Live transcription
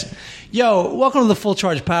Yo, welcome to the Full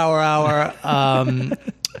Charge Power Hour.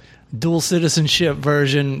 Dual citizenship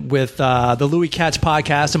version with the Louis Katz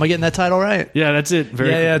podcast. Am I getting that title right? Yeah, that's it.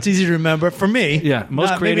 Yeah, it's easy to remember for me. Yeah,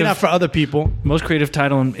 maybe not for other people. Most creative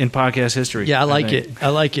title in podcast history. Yeah, I like it.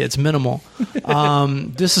 It's minimal.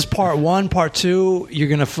 This is part 1. Part 2, you're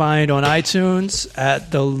going to find on iTunes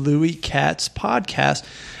at the Louis Katz podcast.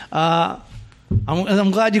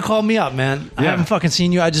 I'm glad you called me up, man. I haven't fucking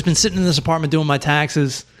seen you. I've just been sitting in this apartment doing my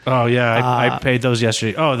taxes. Oh, yeah, I paid those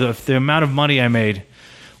yesterday. Oh, the amount of money I made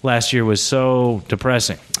last year was so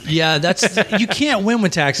depressing. Yeah, you can't win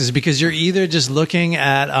with taxes because you're either just looking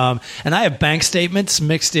at and I have bank statements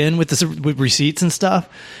mixed in with receipts and stuff.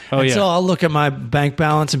 So I'll look at my bank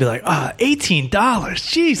balance and be like,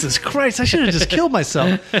 $18. Jesus Christ, I should have just killed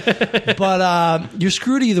myself. But you're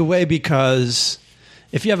screwed either way because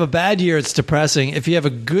if you have a bad year, it's depressing. If you have a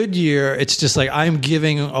good year, it's just like I'm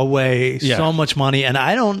giving away so much money, and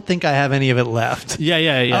I don't think I have any of it left. Yeah.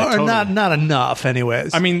 Or totally. not enough,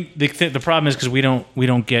 anyways. I mean, the problem is because we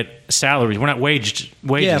don't get salaries. We're not wages.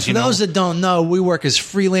 Yeah, for those that don't know, we work as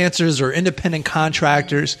freelancers or independent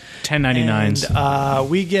contractors. 1099s. And,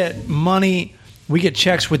 we get money. We get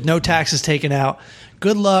checks with no taxes taken out.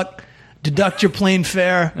 Good luck. Deduct your plane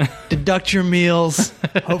fare, deduct your meals,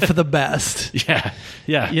 hope for the best. Yeah.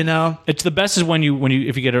 You know, it's the best is when you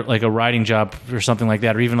if you get a writing job or something like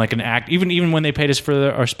that, or even like an act, even when they paid us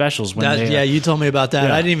for our specials. You told me about that.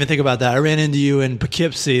 Yeah. I didn't even think about that. I ran into you in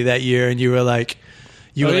Poughkeepsie that year, and you were like,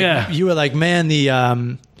 you were like, man,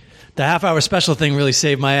 the half-hour special thing really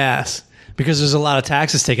saved my ass. Because there's a lot of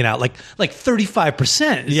taxes taken out, like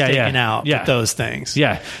 35% is taken out with those things.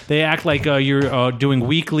 Yeah, they act like you're doing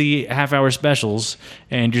weekly half-hour specials,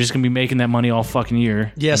 and you're just going to be making that money all fucking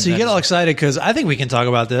year. Yeah, so you get all excited because I think we can talk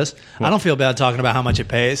about this. Well, I don't feel bad talking about how much it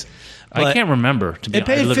pays. I can't remember. It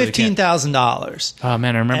paid $15,000. Oh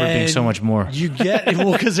man, I remember it being so much more. You get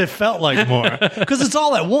because it felt like more because it's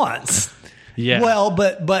all at once. Yeah. Well,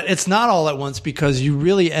 but it's not all at once because you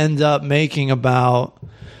really end up making about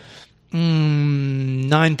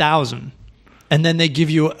 $9,000, and then they give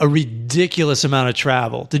you a ridiculous amount of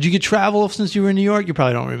travel. Did you get travel since you were in New York? You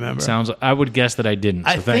probably don't remember. I would guess that I didn't.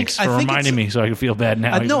 So thanks for reminding me, so I can feel bad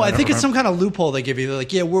now. No, I think it's some kind of loophole they give you. They're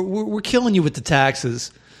like, yeah, we're killing you with the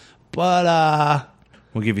taxes, but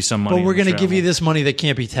we'll give you some money. But we're going to give you this money that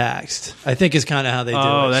can't be taxed. I think is kind of how they do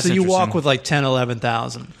it. That's so you walk with like 10,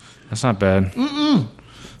 11,000. That's not bad.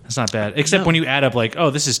 It's not bad. Except when you add up like,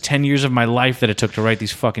 this is 10 years of my life that it took to write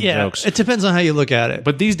these fucking jokes. It depends on how you look at it.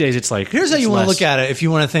 But these days it's like, here's how you want to look at it if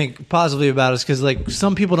you want to think positively about it, because like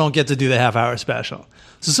some people don't get to do the half-hour special.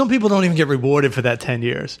 So some people don't even get rewarded for that 10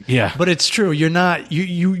 years. Yeah. But it's true. You're not,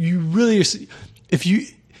 you really, if you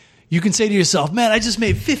can say to yourself, man, I just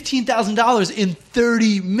made $15,000 in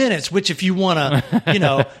 30 minutes, which if you want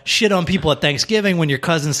to, shit on people at Thanksgiving when your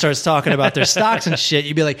cousin starts talking about their stocks and shit,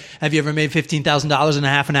 you'd be like, have you ever made $15,000 in a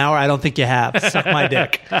half an hour? I don't think you have. Suck my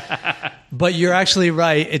dick. But you're actually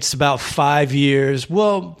right. It's about 5 years.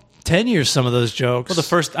 Well, 10 years, some of those jokes. Well, the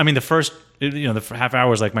first the half hour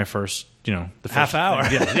was like my first, the first half hour.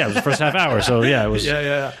 Yeah, it was the first half hour. So yeah, it was.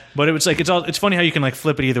 Yeah. But it was like it's funny how you can like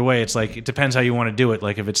flip it either way. It's like it depends how you want to do it.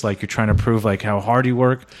 Like if it's like you're trying to prove like how hard you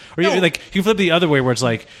work, or you can flip it the other way where it's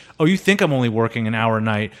like, oh, you think I'm only working an hour a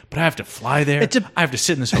night, but I have to fly there. I have to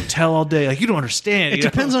sit in this hotel all day. Like you don't understand. It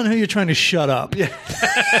depends on who you're trying to shut up. Yeah.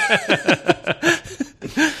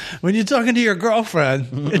 When you're talking to your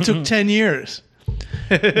girlfriend, it took 10 years.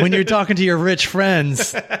 When you're talking to your rich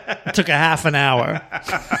friends, it took a half an hour.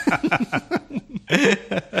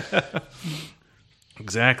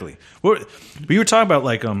 Exactly. Well, you were talking about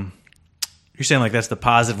like you're saying like that's the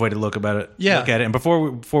positive way to look about it. Yeah. Look at it. And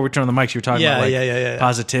before we turn on the mics, you were talking about like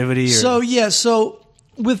positivity. So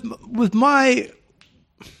with my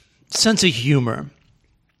sense of humor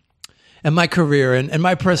and my career and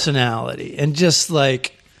my personality and just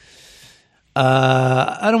like.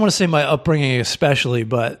 I don't want to say my upbringing especially,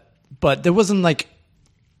 but there wasn't like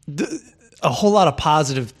a whole lot of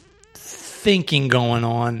positive thinking going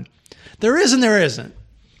on. There is and there isn't.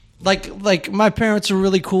 Like my parents are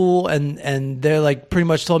really cool and they're like pretty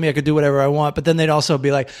much told me I could do whatever I want, but then they'd also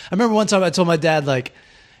be like, I remember one time I told my dad like,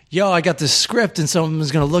 yo, I got this script and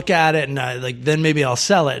someone's going to look at it and then maybe I'll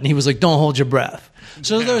sell it. And he was like, don't hold your breath.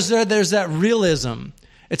 So there's that realism.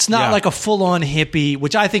 It's not like a full-on hippie,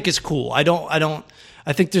 which I think is cool. I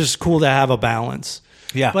think there's cool to have a balance.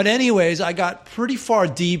 Yeah. But anyways, I got pretty far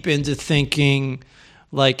deep into thinking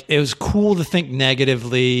like it was cool to think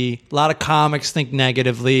negatively. A lot of comics think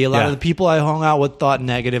negatively. A lot of the people I hung out with thought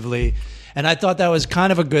negatively. And I thought that was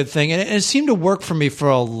kind of a good thing. And it seemed to work for me for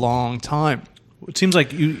a long time. It seems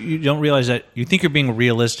like you don't realize that you think you're being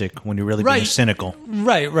realistic when you're really being cynical.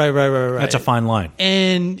 Right. That's a fine line.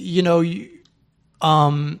 And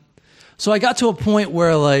so I got to a point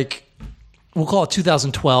where like we'll call it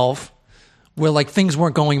 2012, where like things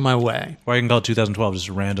weren't going my way. Or I can call it 2012, just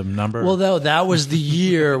a random number. Well, though that was the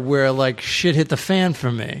year where like shit hit the fan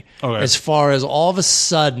for me. Okay. As far as all of a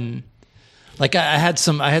sudden, like I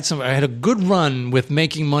had a good run with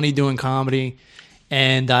making money doing comedy.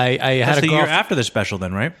 And I had That's a the girl year after the special,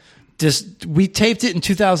 then, right? We taped it in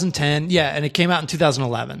 2010, and it came out in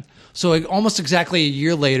 2011. So like, almost exactly a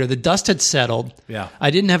year later, the dust had settled. Yeah. I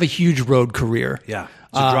didn't have a huge road career. Yeah,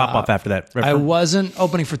 it's a drop off after that. I wasn't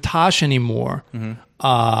opening for Tosh anymore.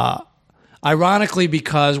 Ironically,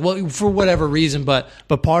 because for whatever reason, but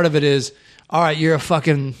part of it is, all right, you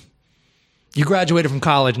graduated from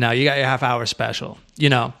college now. You got your half-hour special,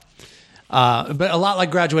 But a lot like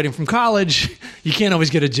graduating from college, you can't always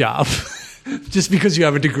get a job just because you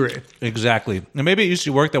have a degree. Exactly. And maybe it used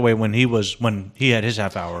to work that way when he had his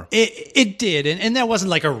half hour. It did. And that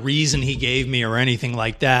wasn't like a reason he gave me or anything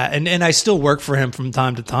like that. And I still work for him from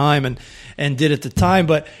time to time and did at the time,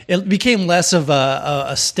 but it became less of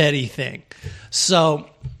a steady thing. So,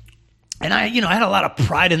 and I had a lot of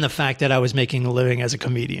pride in the fact that I was making a living as a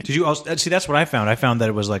comedian. Did you also see? That's what I found. I found that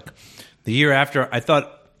it was like the year after. I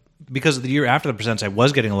thought, because of the year after the Presents, I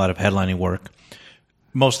was getting a lot of headlining work,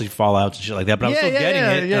 mostly Fallouts and shit like that. But I was still getting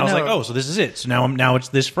it, and I was like, "Oh, so this is it." So now it's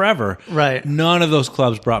this forever. Right. None of those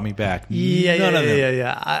clubs brought me back. None of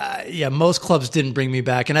them. Yeah. Most clubs didn't bring me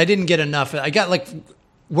back, and I didn't get enough. I got like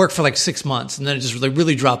work for like 6 months, and then it just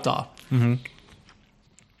really dropped off. Mm-hmm.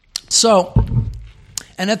 So,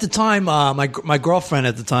 and at the time, my girlfriend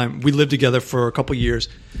at the time, we lived together for a couple years.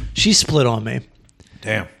 She split on me.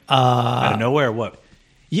 Damn. Out of nowhere, what?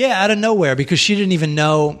 Yeah, out of nowhere, because she didn't even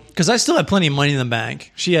know, because I still had plenty of money in the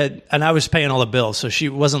bank. And I was paying all the bills, so she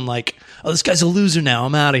wasn't like, "Oh, this guy's a loser now,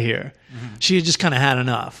 I'm out of here." Mm-hmm. She had just kind of had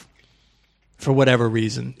enough for whatever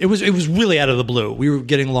reason. It was really out of the blue. We were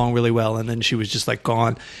getting along really well, and then she was just like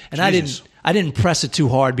gone. And Jesus. I didn't press it too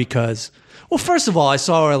hard because, well, first of all, I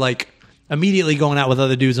saw her like immediately going out with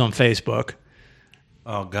other dudes on Facebook.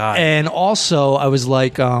 Oh God. And also I was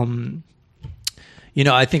like, I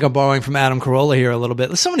think I'm borrowing from Adam Carolla here a little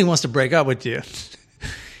bit. If somebody wants to break up with you,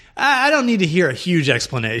 I don't need to hear a huge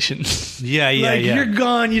explanation. Yeah. You're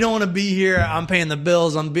gone. You don't want to be here. I'm paying the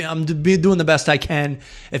bills. I'm doing the best I can.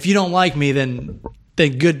 If you don't like me, then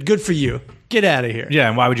good for you. Get out of here. Yeah,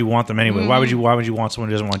 and why would you want them anyway? Why would you want someone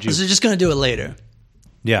who doesn't want you? So just going to do it later.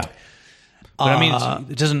 Yeah. But I mean,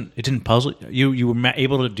 it didn't puzzle you. You were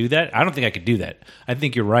able to do that. I don't think I could do that. I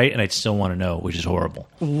think you're right, and I still want to know, which is horrible.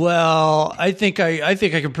 Well, I think I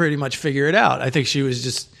could pretty much figure it out. I think she was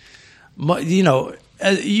just,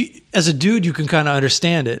 as a dude, you can kind of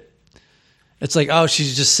understand it. It's like, oh,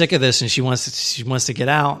 she's just sick of this, and she wants to get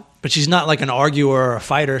out. But she's not like an arguer or a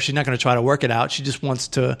fighter. She's not going to try to work it out. She just wants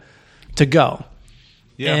to go.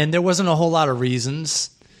 Yeah. And there wasn't a whole lot of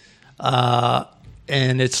reasons.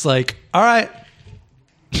 And it's like, all right.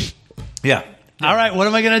 Yeah. All right, what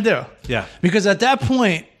am I going to do? Yeah. Because at that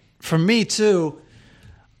point, for me too,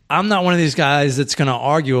 I'm not one of these guys that's going to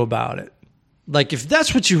argue about it. Like, if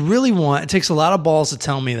that's what you really want, it takes a lot of balls to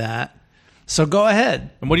tell me that. So go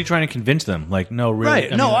ahead. And what are you trying to convince them? Like, no, really?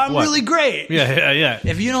 Right. I'm really great. Yeah.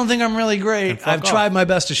 If you don't think I'm really great, I've tried my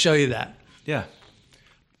best to show you that. Yeah.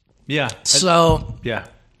 Yeah. So, yeah.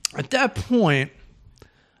 At that point,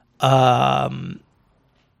 I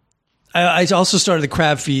also started the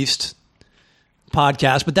Crab Feast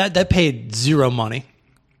podcast, but that paid zero money,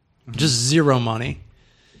 just zero money.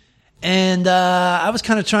 And I was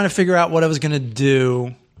kind of trying to figure out what I was going to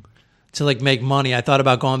do to like make money. I thought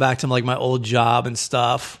about going back to like my old job and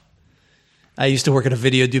stuff. I used to work at a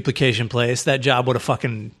video duplication place. That job would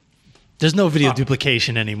have there's no video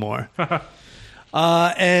duplication anymore.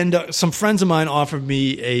 And some friends of mine offered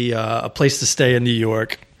me a place to stay in New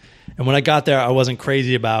York. And when I got there, I wasn't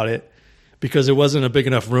crazy about it because it wasn't a big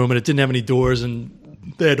enough room and it didn't have any doors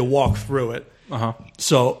and they had to walk through it. Uh-huh.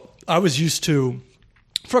 So I was used to,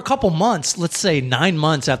 for a couple months, let's say 9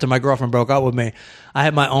 months after my girlfriend broke up with me, I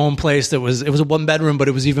had my own place it was a 1-bedroom, but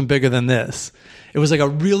it was even bigger than this. It was like a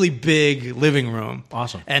really big living room.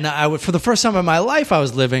 Awesome. And for the first time in my life, I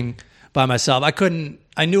was living by myself. I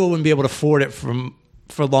knew I wouldn't be able to afford it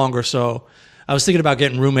for longer, so I was thinking about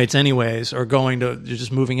getting roommates anyways, or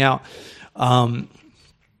just moving out.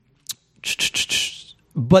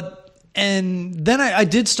 And then I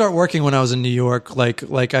did start working when I was in New York.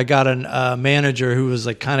 Like I got a manager who was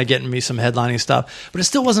like kind of getting me some headlining stuff, but it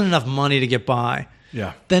still wasn't enough money to get by.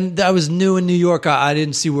 Yeah. Then I was new in New York. I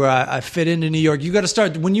didn't see where I fit into New York. You got to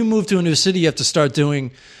start when you move to a new city. You have to start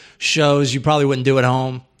doing shows you probably wouldn't do at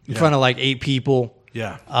home in front of like 8 people.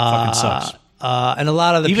 Yeah, fucking sucks. And a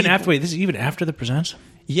lot of the Even people, after this is even after the presents.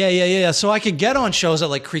 Yeah. So I could get on shows at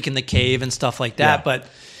like Creek in the Cave and stuff like that, but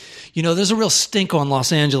there's a real stink on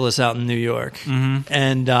Los Angeles out in New York,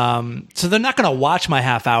 and so they're not going to watch my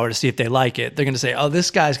half hour to see if they like it. They're going to say, "Oh,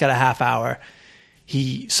 this guy's got a half hour."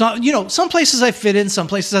 Some places I fit in, some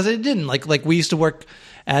places I didn't. Like we used to work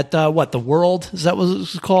at the World, is that what it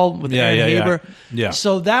was called with Aaron Haber? Yeah.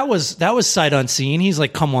 So that was sight unseen. He's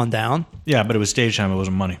like, "Come on down." Yeah, but it was stage time. It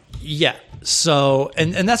wasn't money. Yeah. So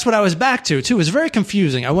and that's what I was back to too. It was very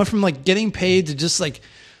confusing. I went from like getting paid to just like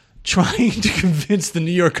trying to convince the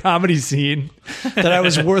New York comedy scene that I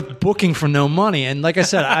was worth booking for no money. And like I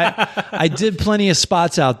said, I did plenty of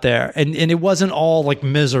spots out there, and it wasn't all like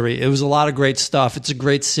misery. It was a lot of great stuff. It's a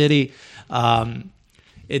great city. I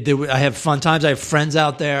have fun times. I have friends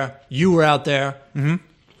out there. You were out there.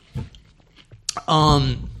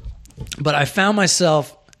 But I found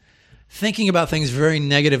myself thinking about things very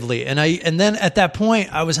negatively. And then at that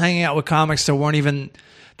point, I was hanging out with comics that weren't even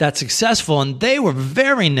that successful, and they were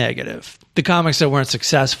very negative. The comics that weren't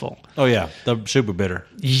successful. Oh yeah, they're super bitter.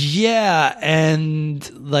 Yeah,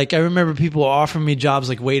 and like I remember people offering me jobs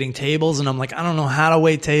like waiting tables, and I'm like, I don't know how to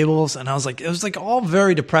wait tables, and I was like, it was like all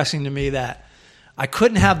very depressing to me that I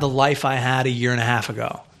couldn't have the life I had a year and a half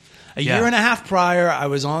ago. A year and a half prior, I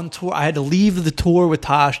was on tour. I had to leave the tour with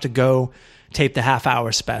Tosh to go tape the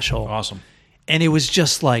half-hour special. Awesome. And it was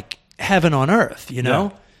just like heaven on earth, Yeah.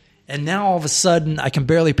 And now all of a sudden I can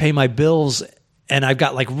barely pay my bills, and I've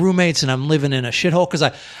got like roommates, and I'm living in a shithole because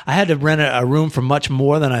I had to rent a room for much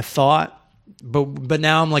more than I thought. But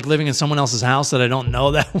now I'm like living in someone else's house that I don't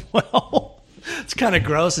know that well. It's kind of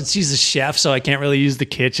gross, and she's a chef, so I can't really use the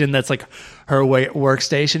kitchen. That's like her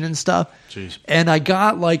workstation and stuff. Jeez. And I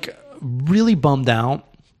got like really bummed out,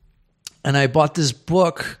 and I bought this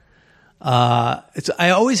book.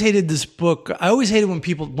 I always hated this book. I always hated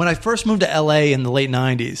when I first moved to LA in the late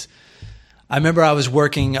 90s. I remember I was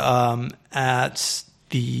working at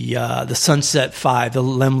the Sunset 5, the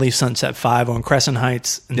Lemley Sunset 5 on Crescent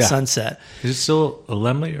Heights and Sunset. Is it still a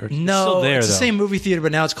Lemley? Or no, it's still there, it's the though? same movie theater,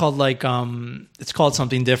 but now it's called like it's called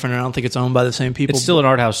something different. And I don't think it's owned by the same people. It's still an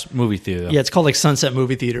art house movie theater, though. Yeah, it's called like Sunset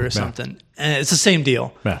Movie Theater or something, and it's the same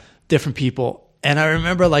deal. Yeah. Different people. And I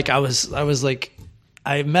remember like I was like,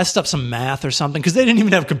 I messed up some math or something because they didn't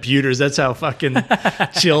even have computers. That's how fucking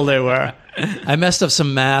chill they were. I messed up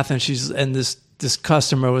some math, and this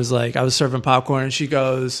customer was like, I was serving popcorn, and she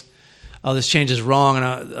goes, "Oh, this change is wrong." And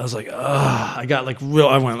I was like, "Ugh." I got like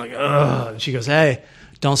I went like, "Ugh." And she goes, "Hey,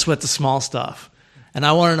 don't sweat the small stuff." And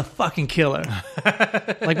I wanted to fucking kill her.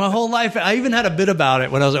 Like my whole life, I even had a bit about it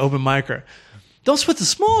when I was an open micer. Don't sweat the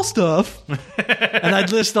small stuff. And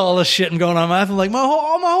I'd list all this shit and going on my life. I'm like, my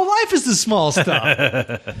whole life is the small stuff.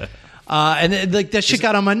 And like that shit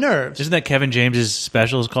got on my nerves. Isn't that Kevin James's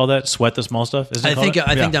special is called that? Sweat the Small Stuff? I think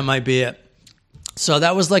that might be it. So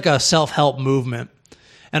that was like a self-help movement.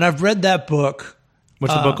 And I've read that book.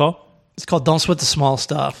 What's the book called? It's called Don't Sweat the Small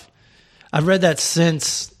Stuff. I've read that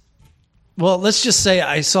since, well, let's just say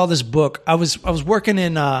I saw this book. I was working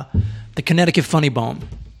in the Connecticut Funny Bone.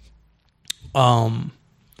 And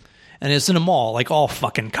it's in a mall, like all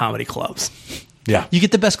fucking comedy clubs. Yeah. You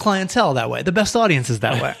get the best clientele that way. The best audiences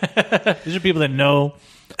that way. These are people that know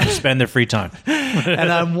to spend their free time.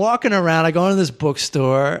 And I'm walking around. I go into this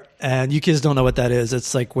bookstore, and you kids don't know what that is.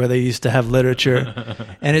 It's like where they used to have literature.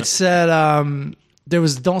 And it said, there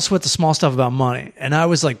was "Don't Sweat the Small Stuff" about money. And I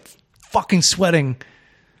was like fucking sweating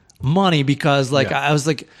money because like I was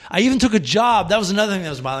like, I even took a job. That was another thing that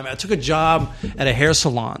was bothering me. I took a job at a hair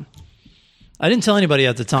salon. I didn't tell anybody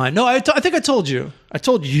at the time. No, I think I told you. I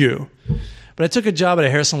told you. But I took a job at a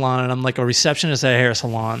hair salon, and I'm like a receptionist at a hair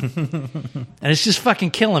salon. And it's just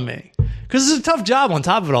fucking killing me. Because it's a tough job on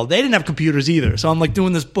top of it all. They didn't have computers either. So I'm like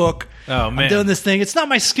doing this book. Oh, man. I'm doing this thing. It's not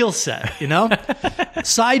my skill set,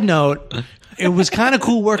 Side note, it was kind of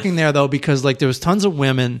cool working there, though, because like there was tons of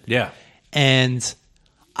women. Yeah. And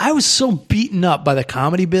I was so beaten up by the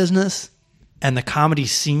comedy business and the comedy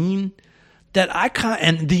scene that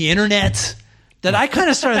and the internet that I kind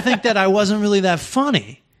of started to think that I wasn't really that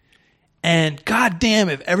funny. And goddamn,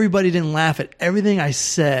 if everybody didn't laugh at everything I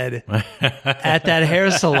said at that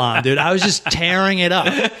hair salon, dude, I was just tearing it up.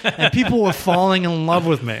 And people were falling in love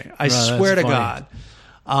with me. I swear to God.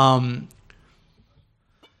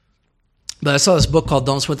 But I saw this book called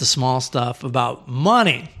Don't Sweat the Small Stuff about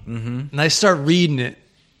money. Mm-hmm. And I start reading it.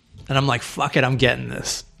 And I'm like, fuck it, I'm getting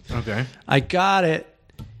this. Okay. I got it.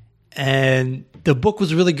 And the book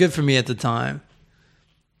was really good for me at the time.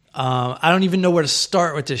 I don't even know where to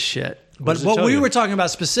start with this shit. But what we were talking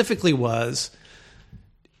about specifically was,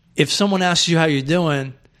 if someone asks you how you're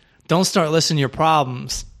doing, don't start listing your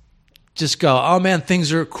problems. Just go, oh man,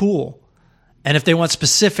 things are cool. And if they want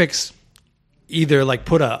specifics, either like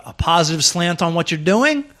put a positive slant on what you're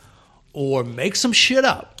doing, or make some shit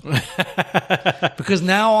up. Because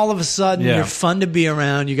now all of a sudden you're fun to be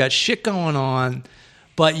around. You got shit going on,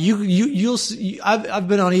 but you'll see. I've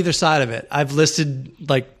been on either side of it. I've listed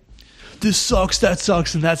like, this sucks, that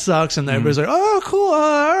sucks, and that sucks, and everybody's like, oh cool,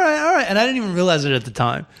 all right, and I didn't even realize it at the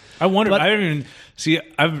time. I wonder. I didn't even see.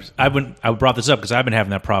 I brought this up because I've been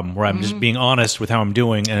having that problem where I'm just being honest with how I'm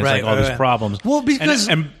doing, and it's like all these problems. Well, because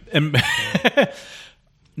and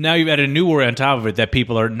now you've added a new worry on top of it that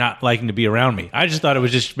people are not liking to be around me. I just thought it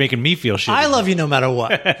was just making me feel shitty. I love you no matter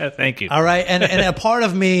what. Thank you. All right, and a part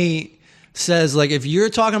of me says, like, if you're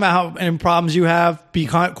talking about how many problems you have, be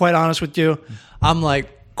quite honest with you. I'm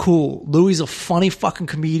like, cool. Louis a funny fucking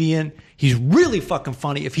comedian. He's really fucking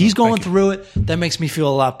funny. If he's going through it, that makes me feel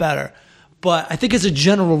a lot better. But I think as a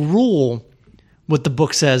general rule, what the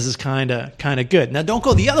book says is kind of good. Now, don't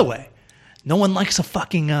go the other way. No one likes a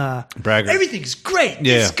fucking bragger. Everything's great.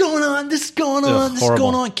 Yeah. This is going on. This is going on. This is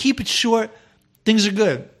going on. Keep it short. Things are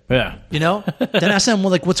good. Yeah. You know? Then ask them,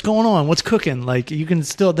 well, like, what's going on? What's cooking? Like, you can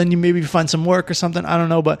still, then you maybe find some work or something. I don't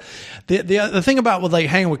know. But the thing about with like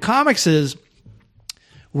hanging with comics is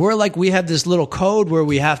we have this little code where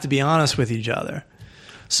we have to be honest with each other.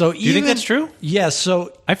 So do you think that's true? Yeah.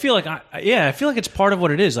 So I feel like it's part of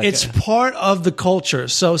what it is. Like, it's part of the culture.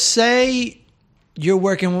 So say you're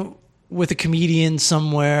working with a comedian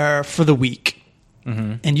somewhere for the week,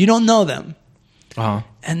 and you don't know them,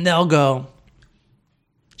 and they'll go,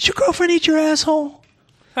 "Did your girlfriend eat your asshole?"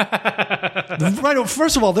 Right.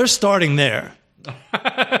 First of all, they're starting there.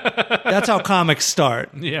 That's how comics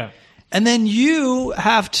start. Yeah. And then you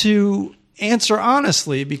have to answer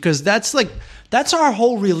honestly, because that's our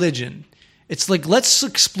whole religion. It's like, let's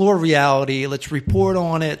explore reality. Let's report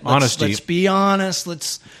on it. Honesty. Let's be honest.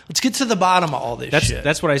 Let's get to the bottom of all this shit.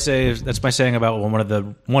 That's what I say. That's my saying about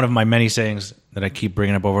one of my many sayings that I keep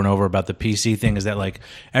bringing up over and over about the PC thing is that, like,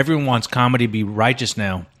 everyone wants comedy to be righteous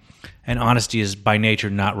now. And honesty is by nature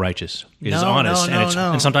not righteous. It is honest,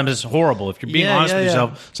 and sometimes it's horrible. If you're being honest with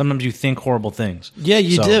yourself, sometimes you think horrible things. Yeah,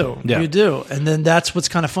 you do. Yeah. You do. And then that's what's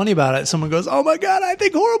kind of funny about it. Someone goes, "Oh my god, I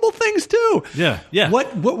think horrible things too." Yeah, yeah.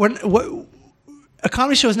 What? A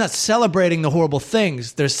comedy show is not celebrating the horrible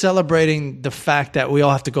things. They're celebrating the fact that we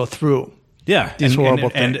all have to go through. Yeah, these horrible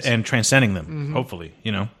things and transcending them. Hopefully,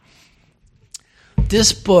 you know.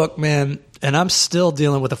 This book, man. And I'm still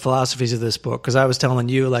dealing with the philosophies of this book, because I was telling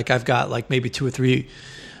you, like, I've got like maybe 2 or 3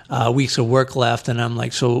 weeks of work left, and I'm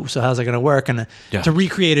like, so how's that going to work? And to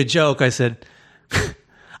recreate a joke, I said,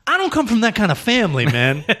 I don't come from that kind of family,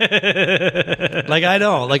 man. Like, I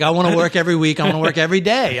don't. Like, I want to work every week. I want to work every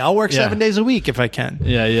day. I'll work 7 days a week if I can.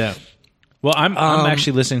 Yeah, yeah. Well, I'm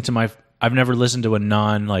actually listening to I've never listened to a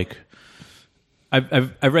non, like,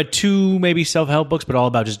 I've read 2 maybe self-help books, but all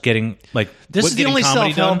about just getting, like, this is the only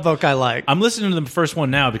self-help book I like. I'm listening to the first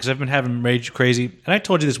one now because I've been having rage crazy, and I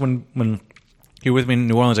told you this when you were with me in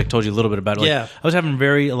New Orleans. I told you a little bit about it. Like, I was having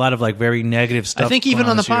a lot of like very negative stuff. I think even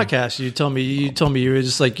on the podcast, you told me you were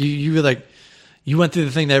just like you were like, you went through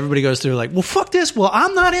the thing that everybody goes through. Like, well, fuck this. Well,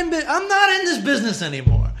 I'm not in this business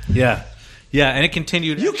anymore. Yeah. Yeah, and it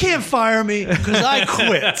continued. You can't fire me because I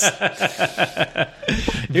quit.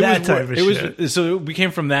 So we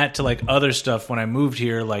came from that to like other stuff when I moved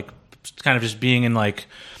here, like kind of just being in like,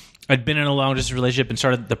 I'd been in a long distance relationship and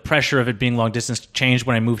started the pressure of it being long distance changed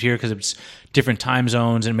when I moved here because it's different time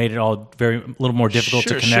zones and made it all a little more difficult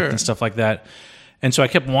to connect and stuff like that. And so I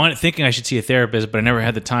kept thinking I should see a therapist, but I never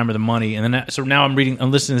had the time or the money. And then so now I'm listening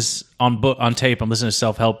to this on tape. I'm listening to a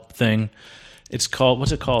self-help thing. It's called,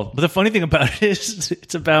 what's it called? But the funny thing about it is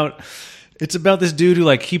it's about this dude who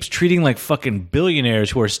like keeps treating like fucking billionaires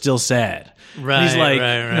who are still sad. Right. And he's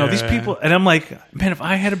like, these people, and I'm like, man, if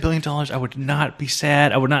I had $1 billion, I would not be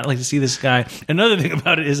sad. I would not like to see this guy. Another thing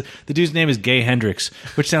about it is the dude's name is Gay Hendricks,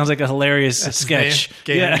 which sounds like a hilarious sketch.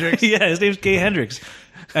 Gay Hendricks? Yeah, his name's Gay Hendricks.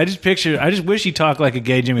 I just wish he talked like a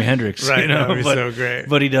gay Jimi Hendrix. Right, you know? That would be so great.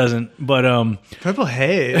 But he doesn't. But Purple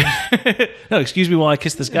Haze. No, excuse me while I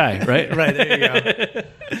kiss this guy, right? Right, there you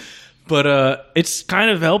go. But it's kind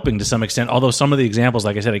of helping to some extent, although some of the examples,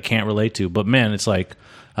 like I said, I can't relate to. But man, it's like,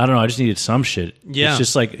 I don't know, I just needed some shit. Yeah. It's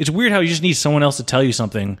just like, it's weird how you just need someone else to tell you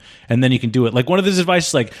something, and then you can do it. Like one of his advice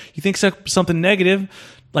is like, you think something negative,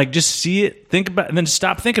 like just see it, think about it, and then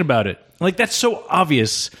stop thinking about it. Like that's so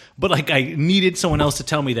obvious, but like I needed someone else to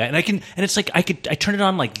tell me that, and it's like I turned it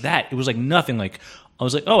on like that. It was like nothing. Like I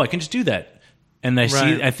was like, oh, I can just do that. and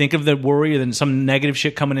I think of the worry and then some negative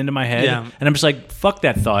shit coming into my head, and I'm just like, fuck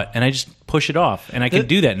that thought, and I just push it off, and I can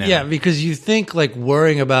do that now. Yeah, because you think like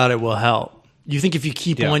worrying about it will help. You think if you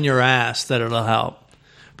keep on your ass that it'll help.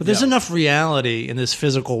 But there's enough reality in this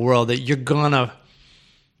physical world that you're gonna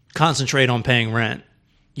concentrate on paying rent.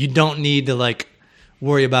 You don't need to like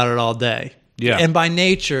worry about it all day. Yeah. And by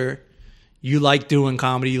nature, you like doing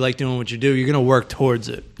comedy, you like doing what you do, you're gonna work towards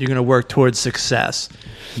it. You're gonna work towards success.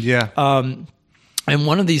 Yeah. And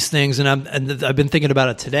one of these things, and I've been thinking about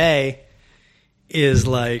it today, is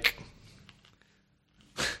like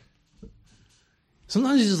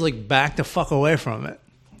sometimes you just like back the fuck away from it.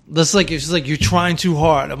 That's like it's just like you're trying too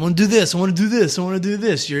hard. I want to do this. I want to do this. I want to do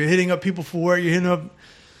this. You're hitting up people for work. You're hitting up.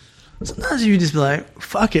 Sometimes you just be like,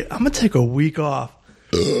 "Fuck it, I'm gonna take a week off."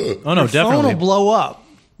 Oh no, Your definitely. phone will blow up.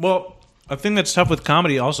 Well, a thing that's tough with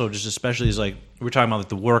comedy, also, just especially, is like we're talking about like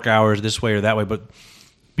the work hours this way or that way, but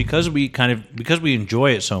because we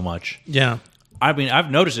enjoy it so much. Yeah. I mean,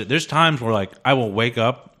 I've noticed it. There's times where like I will wake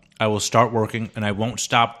up, I will start working, and I won't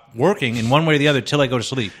stop working in one way or the other till I go to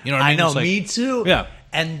sleep. You know what I mean? I know, like, me too. Yeah.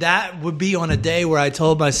 And that would be on a day where I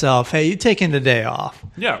told myself, hey, you're taking the day off.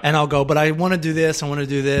 Yeah. And I'll go, but I want to do this, I want to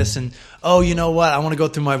do this. And, oh, you know what? I want to go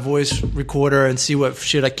through my voice recorder and see what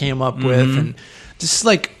shit I came up with. And just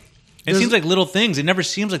like... It seems like little things. It never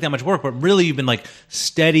seems like that much work, but really you've been like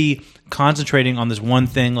steady concentrating on this one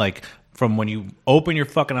thing, like from when you open your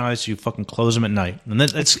fucking eyes to you fucking close them at night. And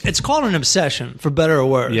it's called an obsession, for better or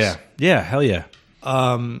worse. Yeah. Yeah, hell yeah.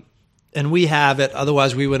 And we have it.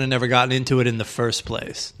 Otherwise, we would have never gotten into it in the first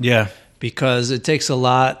place. Yeah. Because it takes a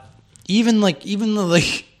lot. Even though,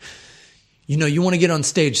 you know, you want to get on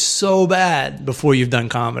stage so bad before you've done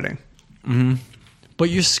comedy. Mm-hmm. But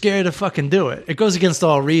you're scared to fucking do it. It goes against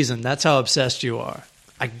all reason. That's how obsessed you are.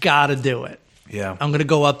 I gotta do it. Yeah. I'm gonna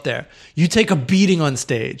go up there. You take a beating on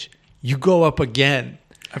stage. You go up again.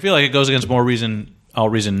 I feel like it goes against all reason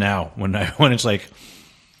now when it's like...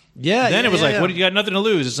 Yeah. Then it was like, yeah. what? You got nothing to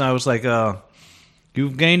lose. It's now it's like,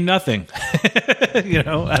 you've gained nothing. You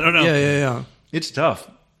know, I don't know. Yeah. It's tough.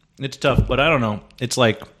 But I don't know. It's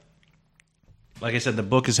like I said, the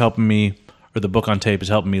book is helping me, or the book on tape is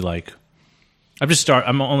helping me. Like,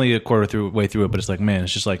 I'm only a way through it, but it's like, man,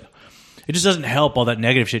 it's just like, it just doesn't help. All that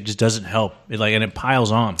negative shit just doesn't help. And it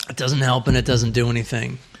piles on. It doesn't help, and it doesn't do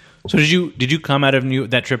anything. So did you come out of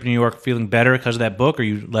that trip to New York feeling better because of that book, or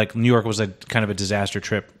you like New York was a kind of a disaster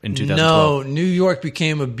trip in 2012? No, New York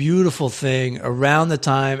became a beautiful thing around the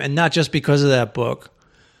time, and not just because of that book,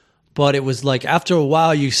 but it was like after a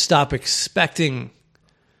while you stop expecting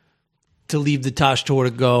to leave the Tosh tour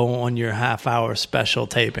to go on your half-hour special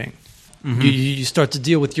taping. Mm-hmm. You start to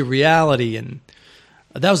deal with your reality, and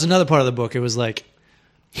that was another part of the book. It was like,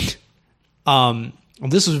 this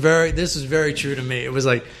is very true to me. It was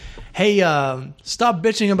like, hey, stop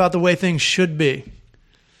bitching about the way things should be.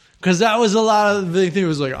 Because that was a lot of the big thing. It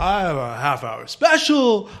was like, I have a half-hour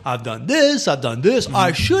special. I've done this. Mm-hmm.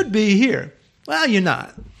 I should be here. Well, you're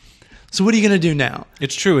not. So what are you going to do now?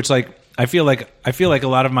 It's true. It's like I feel like a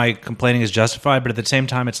lot of my complaining is justified, but at the same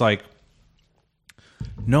time, it's like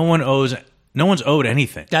no one's owed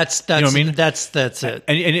anything. That's you know what I mean? That's it.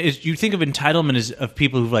 And you think of entitlement as of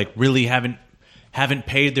people who like really haven't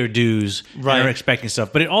paid their dues right. and are expecting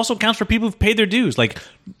stuff, but it also counts for people who've paid their dues. Like,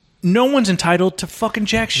 no one's entitled to fucking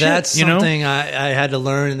jack shit. That's something know? I had to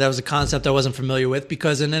learn, and that was a concept I wasn't familiar with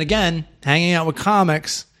because, and then again, hanging out with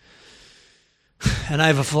comics, and I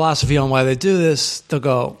have a philosophy on why they do this. They'll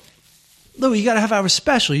go, look, you got to have our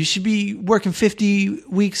special. You should be working 50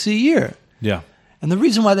 weeks a year. Yeah. And the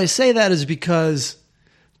reason why they say that is because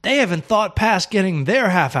they haven't thought past getting their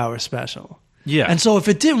half-hour special. Yeah. And so if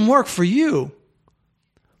it didn't work for you,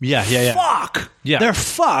 yeah. fuck. Yeah. They're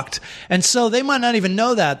fucked. And so they might not even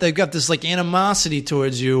know that. They've got this like animosity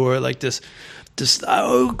towards you, or like this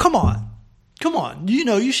oh, come on. You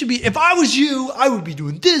know, you should be, if I was you, I would be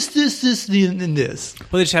doing this, and this.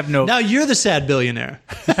 Well, they just have no. Now you're the sad billionaire.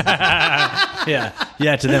 Yeah,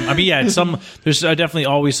 to them. I mean, yeah, there's definitely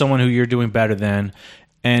always someone who you're doing better than.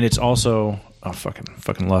 And it's also,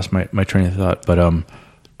 fucking lost my train of thought. But,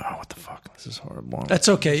 what the fuck? This is horrible. That's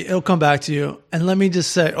okay. It'll come back to you. And let me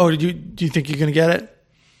just say, do you think you're going to get it?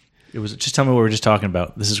 It was just tell me what we were just talking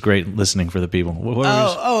about. This is great listening for the people. It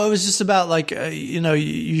was just about like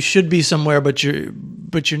you should be somewhere, but you're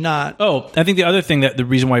not. Oh, I think the other thing that the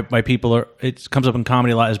reason why people it comes up in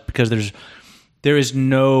comedy a lot is because there's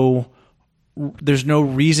no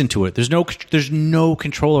reason to it. There's no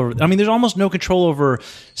control over. I mean, there's almost no control over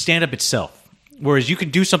stand up itself. Whereas you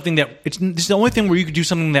can do something that it's the only thing where you can do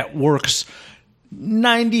something that works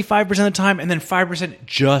 95% of the time, and then 5%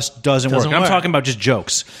 just doesn't work. Doesn't I'm work. talking about just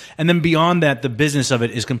jokes. And then beyond that, the business of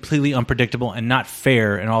it is completely unpredictable and not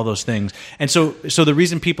fair and all those things. And so the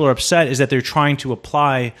reason people are upset is that they're trying to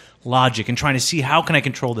apply logic and trying to see how can I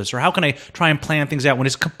control this or how can I try and plan things out when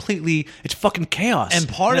it's fucking chaos. And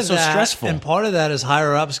part of it's so that, stressful. and part of that is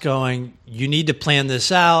higher ups going, you need to plan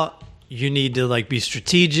this out. You need to like be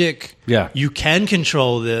strategic. Yeah. You can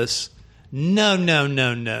control this. No,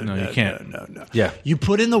 you can't. No. Yeah. You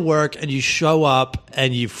put in the work and you show up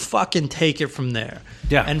and you fucking take it from there.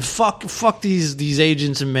 Yeah. And fuck these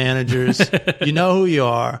agents and managers. You know who you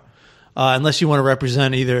are. Unless you want to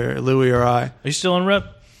represent either Louis or I. Are you still on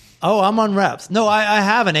rep? Oh, I'm on reps. No, I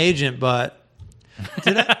have an agent, but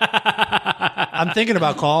I'm thinking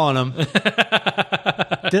about calling him.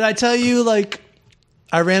 Did I tell you, like,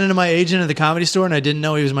 I ran into my agent at the Comedy Store and I didn't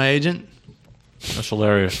know he was my agent? That's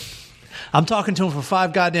hilarious. I'm talking to him for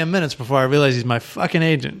 5 goddamn minutes before I realize he's my fucking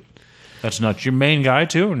agent. That's not your main guy,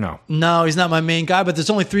 too, or no? No, he's not my main guy, but there's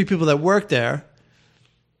only 3 people that work there.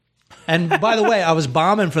 And by the way, I was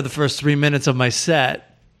bombing for the first 3 minutes of my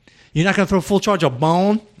set. You're not going to throw full charge of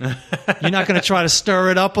bone? You're not going to try to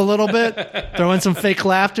stir it up a little bit? Throw in some fake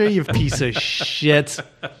laughter? You piece of shit.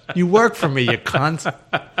 You work for me, you cunt.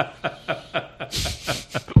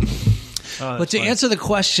 But to answer the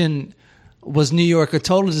question, was New York a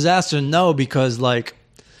total disaster? No, because like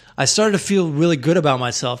I started to feel really good about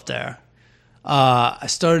myself there. I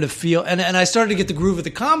started to feel, and I started to get the groove of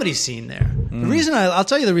the comedy scene there. The reason I'll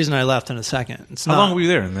tell you the reason I left in a second. How long were you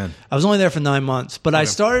there then? I was only there for 9 months, but I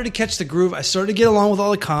started to catch the groove. I started to get along with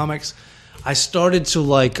all the comics. I started to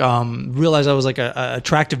like realize I was like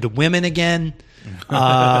attractive to women again.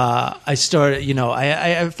 I started,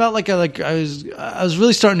 I felt like I was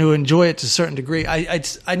really starting to enjoy it to a certain degree.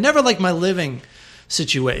 I never liked my living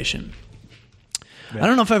situation. Yeah. I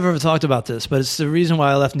don't know if I've ever talked about this, but it's the reason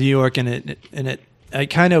why I left New York, and I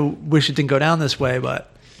kind of wish it didn't go down this way,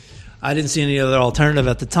 but I didn't see any other alternative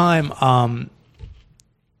at the time.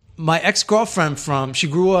 My ex-girlfriend she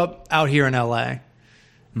grew up out here in LA,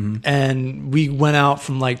 and we went out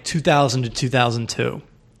from like 2000 to 2002.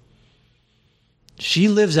 She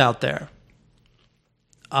lives out there.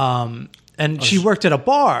 And she worked at a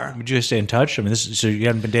bar. Would you guys stay in touch? I mean, so you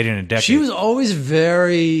hadn't been dating in a decade. She was always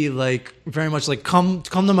very much like, come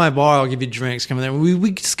to my bar, I'll give you drinks. Come in there.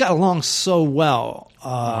 We just got along so well.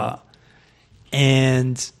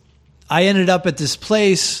 And I ended up at this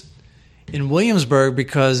place in Williamsburg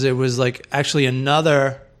because it was like actually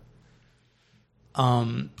another.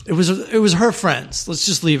 It was her friends. Let's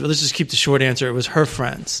just leave it. Let's just keep the short answer. It was her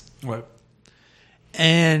friends. What?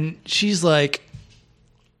 And she's like,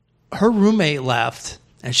 her roommate left,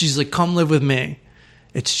 and she's like, "Come live with me.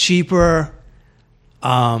 It's cheaper."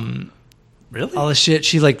 Really? All this shit.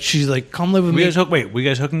 She's like, "Come live with me." Were you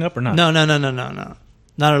guys hooking up or not? No, not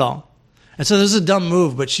at all. And so this is a dumb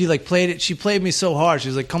move, but she like played it. She played me so hard. She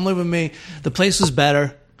was like, "Come live with me. The place was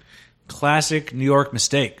better." Classic New York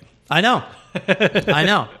mistake. I know.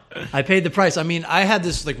 I paid the price. I mean, I had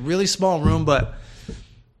this like really small room, but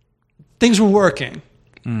things were working.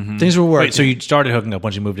 Mm-hmm. Things were working. Wait, so you started hooking up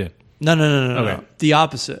once you moved in? No. Okay. No. The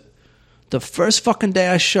opposite. The first fucking day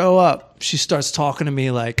I show up, she starts talking to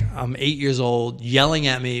me like I'm 8 years old, yelling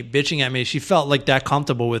at me, bitching at me. She felt like that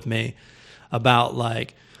comfortable with me about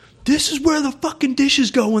like, this is where the fucking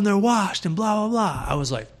dishes go when they're washed and blah, blah, blah. I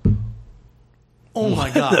was like, oh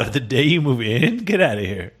my God. The day you move in? Get out of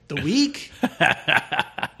here. The week?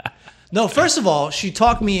 No, first of all, she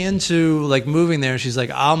talked me into like moving there. She's like,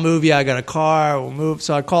 I'll move you. I got a car. We'll move.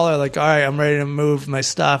 So I call her like, all right, I'm ready to move my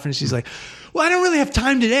stuff. And she's like, well, I don't really have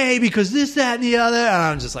time today because this, that, and the other. And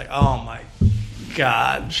I'm just like, oh my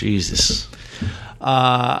God. Jesus.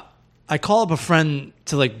 I call up a friend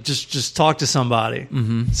to like just talk to somebody.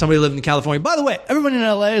 Mm-hmm. Somebody lived in California. By the way, everybody in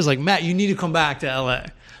LA is like, Matt, you need to come back to LA.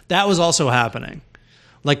 That was also happening.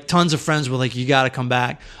 Like tons of friends were like, you got to come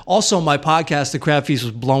back. Also, my podcast, The Crab Feast,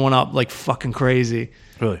 was blowing up like fucking crazy.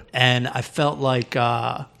 Really? And I felt like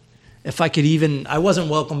if I could even, I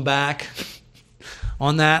wasn't welcome back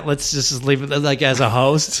on that. Let's just leave it like as a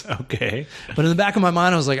host. Okay. But in the back of my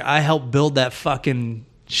mind, I was like, I helped build that fucking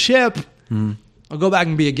ship. Mm. I'll go back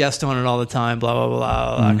and be a guest on it all the time, blah, blah,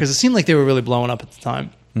 blah, blah. Because it seemed like they were really blowing up at the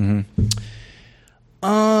time.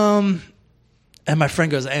 Mm-hmm. And my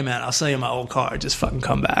friend goes, hey, man, I'll sell you my old car. Just fucking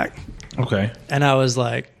come back. Okay. And I was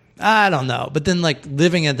like, I don't know. But then, like,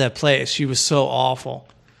 living at that place, she was so awful.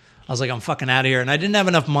 I was like, I'm fucking out of here. And I didn't have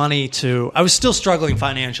enough money to... I was still struggling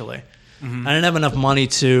financially. Mm-hmm. I didn't have enough money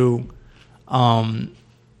to, like,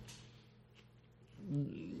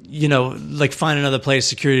 find another place,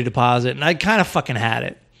 security deposit. And I kind of fucking had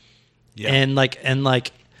it. Yeah. And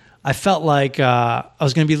I felt like I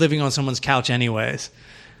was going to be living on someone's couch anyways.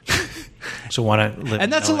 So why not live?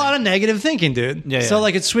 And that's a lot of negative thinking, dude. Yeah. So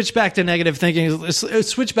like it switched back to negative thinking. It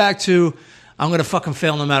switched back to I'm going to fucking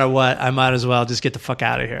fail no matter what. I might as well just get the fuck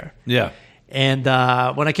out of here. Yeah. And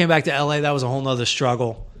when I came back to LA, that was a whole nother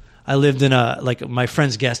struggle. I lived in my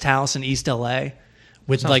friend's guest house in East LA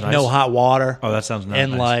with like nice. No hot water. Oh, that sounds nice.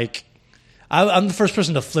 And like I'm the first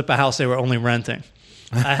person to flip a house they were only renting.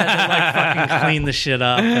 I had to like fucking clean the shit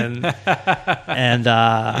up and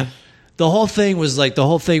the whole thing was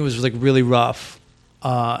like really rough.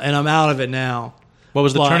 And I'm out of it now. What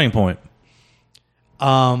was the turning point?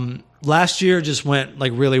 Last year just went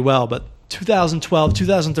like really well, but 2012,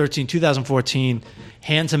 2013, 2014,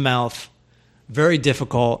 hand to mouth, very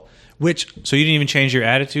difficult. So you didn't even change your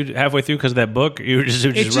attitude halfway through because of that book? You were just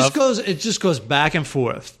rough? It just goes back and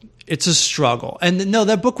forth. It's a struggle. And no,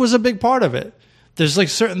 that book was a big part of it. There's like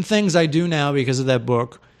certain things I do now because of that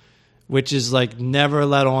book, which is like never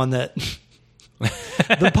let on that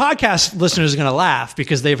the podcast listeners are going to laugh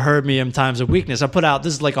because they've heard me in times of weakness. I put out,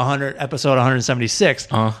 this is like episode 176.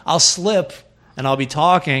 I'll slip and I'll be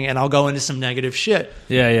talking and I'll go into some negative shit.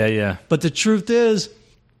 Yeah. But the truth is,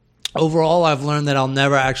 overall, I've learned that I'll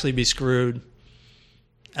never actually be screwed.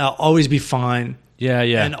 I'll always be fine. Yeah.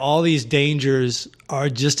 And all these dangers are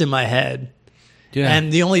just in my head. Yeah.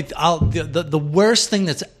 And the worst thing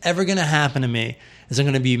that's ever going to happen to me is I'm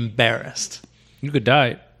going to be embarrassed. You could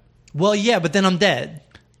die. Well, yeah, but then I'm dead.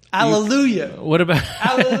 Hallelujah. What about...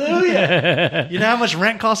 Hallelujah. You know how much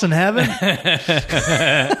rent costs in heaven?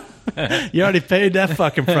 You already paid that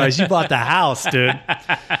fucking price. You bought the house, dude.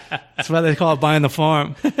 That's why they call it buying the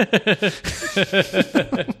farm.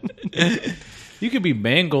 You could be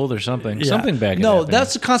mangled or something. Yeah. Something bad could No, happen.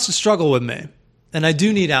 that's a constant struggle with me. And I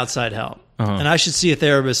do need outside help. And I should see a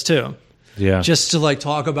therapist too. Yeah. Just to like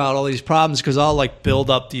talk about all these problems because I'll like build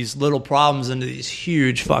up these little problems into these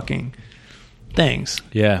huge fucking things.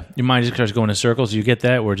 Yeah. Your mind just starts going in circles. You get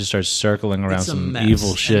that? Where it just starts circling around some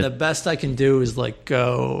evil shit. And the best I can do is like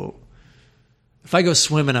go... If I go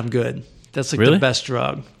swimming, I'm good. That's like Really? the best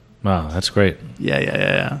drug. Wow, that's great.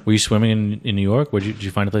 Yeah. Were you swimming in New York? Did you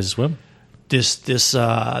find a place to swim? This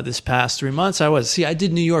past 3 months, I was. See, I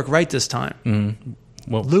did New York right this time. Mm-hmm.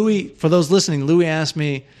 Well, Louis, for those listening, Louis asked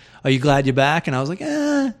me, "Are you glad you're back?" And I was like,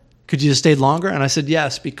 "Could you have stayed longer?" And I said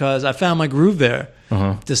yes because I found my groove there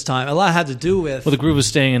this time. A lot had to do with. Well, the groove was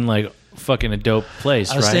staying in like fucking a dope place.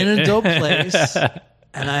 I was staying in a dope place,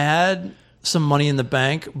 and I had some money in the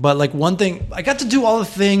bank. But like one thing, I got to do all the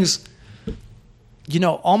things. You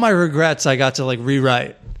know, all my regrets I got to like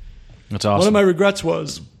rewrite. That's awesome. One of my regrets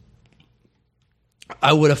was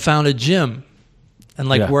I would have found a gym and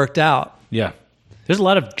like worked out. Yeah. There's a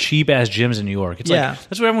lot of cheap ass gyms in New York. It's like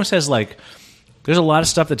that's what everyone says. Like, there's a lot of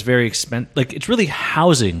stuff that's very expensive. Like, it's really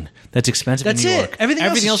housing that's expensive in New York.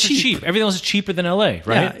 Everything else is cheap. Everything else is cheaper than LA,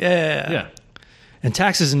 right? Yeah. And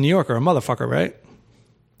taxes in New York are a motherfucker, right?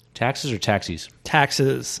 Taxes or taxis?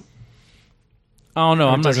 Taxes. Oh no,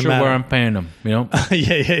 I'm not sure where I'm paying them. You know?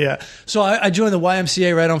 Yeah. So I joined the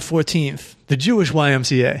YMCA right on 14th, the Jewish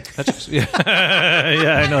YMCA. Yeah,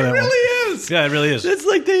 I know that. It really is. Yeah, it really is. It's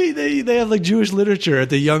like they have like Jewish literature at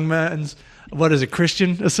the Young Man's. What is it?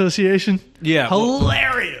 Christian Association. Yeah,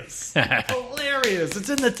 hilarious. Hilarious. It's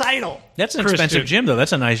in the title. That's an expensive gym though.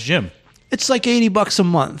 That's a nice gym. It's like $80 a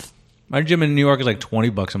month. My gym in New York is like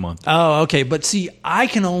 $20 a month. Oh, okay. But see, I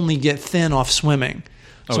can only get thin off swimming.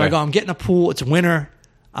 So I go, I'm getting a pool. It's winter.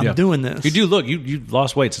 I'm doing this. You do look. You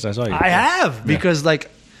lost weight since I saw you. I have because like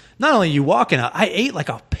not only you walking out, I ate like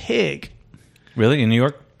a pig. Really, in New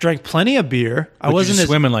York? Drank plenty of beer. I wasn't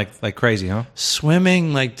swimming like crazy, huh?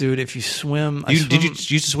 Swimming, like dude, if you swim, did you used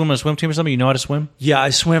to swim on a swim team or something? You know how to swim? Yeah,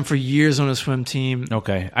 I swam for years on a swim team.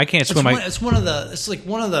 Okay, I can't swim. It's one of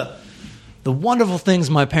the wonderful things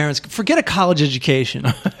my parents. Forget a college education.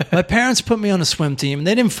 My parents put me on a swim team, and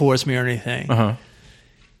they didn't force me or anything.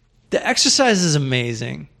 The exercise is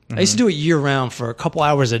amazing. I used to do it year round for a couple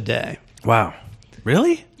hours a day. Wow.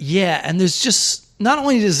 Really? Yeah, and there's just not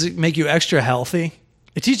only does it make you extra healthy,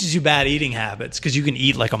 it teaches you bad eating habits because you can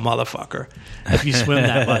eat like a motherfucker if you swim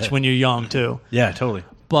that much when you're young too. Yeah, totally.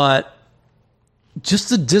 But just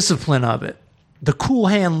the discipline of it, the cool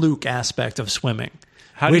hand Luke aspect of swimming,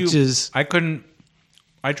 I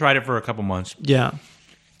tried it for a couple months. Yeah.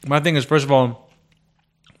 My thing is, first of all,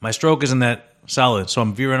 my stroke isn't that solid, so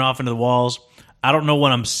I'm veering off into the walls. I don't know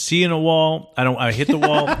when I'm seeing a wall. I hit the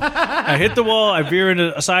wall. I veer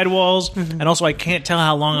into side walls, and also I can't tell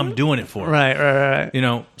how long I'm doing it for. Right. You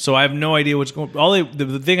know, so I have no idea what's going.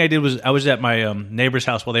 The thing I did was I was at my neighbor's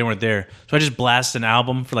house while they weren't there, so I just blasted an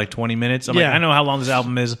album for like 20 minutes. I'm like, I know how long this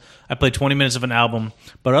album is. I played 20 minutes of an album,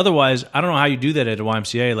 but otherwise, I don't know how you do that at a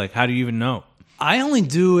YMCA. Like, how do you even know? I only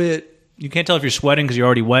do it. You can't tell if you're sweating because you're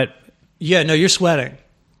already wet. Yeah, no, you're sweating.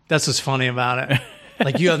 That's what's funny about it.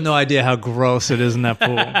 Like, you have no idea how gross it is in that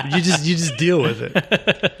pool. You just deal with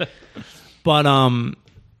it. But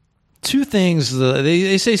two things.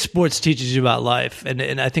 They say sports teaches you about life,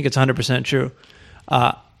 and I think it's 100% true.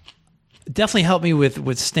 Definitely helped me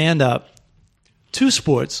with stand-up. Two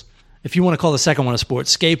sports, if you want to call the second one a sport,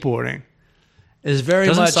 skateboarding, is very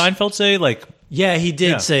Doesn't much... Seinfeld say, like... Yeah, he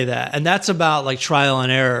did say that. And that's about, like, trial and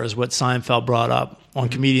error is what Seinfeld brought up on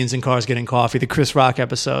Comedians in Cars Getting Coffee, the Chris Rock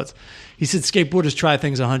episodes. He said skateboarders try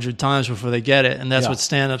things 100 times before they get it, and that's what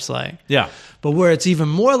stand-up's like. Yeah. But where it's even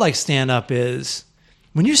more like stand-up is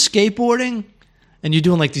when you're skateboarding and you're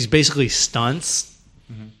doing, like, these basically stunts,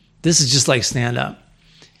 this is just like stand-up.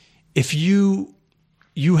 If you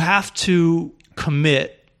have to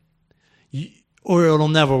commit or it'll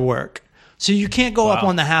never work. So you can't go up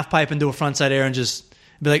on the half pipe and do a frontside air and just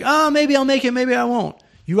be like, oh, maybe I'll make it, maybe I won't.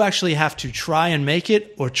 You actually have to try and make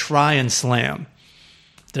it or try and slam.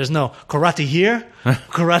 There's no karate here,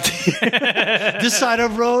 karate here. This side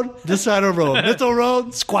of road, middle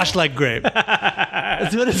road, squash like grape.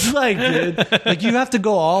 That's what it's like, dude. Like, you have to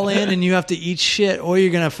go all in and you have to eat shit or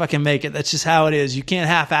you're going to fucking make it. That's just how it is. You can't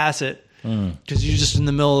half-ass it because you're just in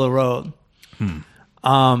the middle of the road.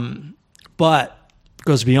 But it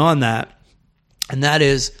goes beyond that. And that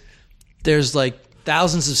is, there's like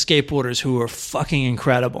thousands of skateboarders who are fucking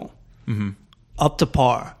incredible, up to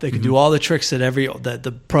par. They can do all the tricks that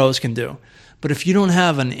the pros can do. But if you don't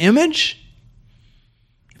have an image,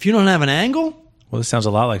 if you don't have an angle, well, this sounds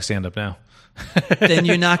a lot like stand-up now. then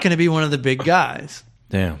you're not going to be one of the big guys.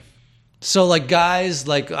 Damn. So, like, guys,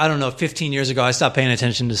 like, I don't know, 15 years ago, I stopped paying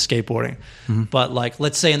attention to skateboarding. But, like,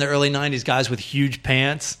 let's say in the early 90s, guys with huge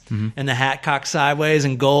pants and the hat cocked sideways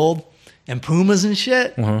and gold and Pumas and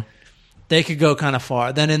shit, they could go kind of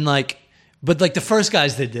far. Then but the first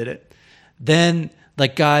guys that did it, then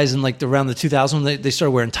like guys in like around the 2000s, they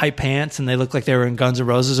started wearing tight pants and they looked like they were in Guns N'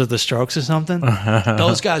 Roses or the Strokes or something.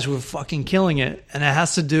 Those guys were fucking killing it, and it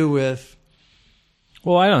has to do with.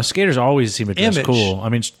 Well, I don't know. Skaters always seem to dress cool. I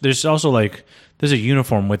mean, there's also like there's a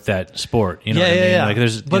uniform with that sport. You know what I mean? Like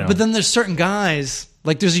there's, but then there's certain guys,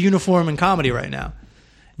 like there's a uniform in comedy right now.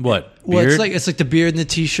 What? Well, beard? it's like the beard and the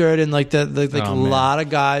t-shirt and like a lot of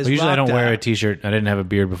guys. Well, usually I don't that. wear a t-shirt. I didn't have a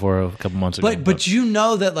beard before a couple months ago. But you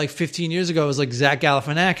know that like 15 years ago it was like Zach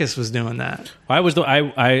Galifianakis was doing that. I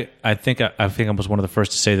think I was one of the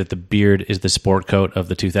first to say that the beard is the sport coat of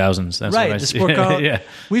the 2000s. That's right, the sport coat. Yeah,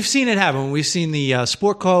 we've seen it happen. We've seen the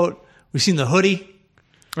sport coat. We've seen the hoodie.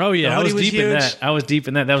 Oh yeah, I was deep in that. I was deep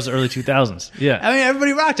in that. That was the early 2000s. Yeah, I mean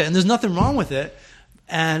everybody rocked it, and there's nothing wrong with it.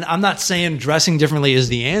 And I'm not saying dressing differently is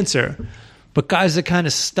the answer, but guys that kind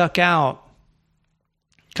of stuck out,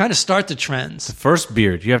 kind of start the trends. The first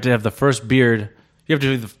beard. You have to have the first beard. You have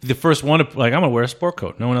to be the first one to, like, I'm going to wear a sport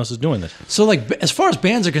coat. No one else is doing this. So, like, as far as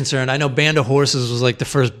bands are concerned, I know Band of Horses was, like, the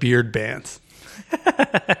first beard band.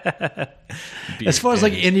 As far as,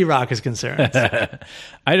 like, indie rock is concerned.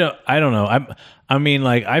 I don't know. I mean,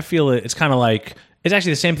 like, I feel it's kind of like... It's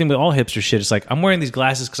actually the same thing with all hipster shit. It's like, I'm wearing these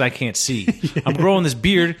glasses because I can't see. I'm growing this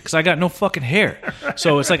beard because I got no fucking hair.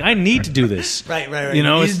 So it's like, I need to do this. Right. You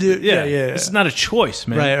know, yeah. It's not a choice,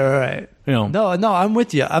 man. Right. You know, no, I'm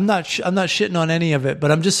with you. I'm not shitting on any of it,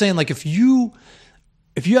 but I'm just saying, like, if you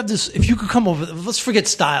have this, if you could come up with, let's forget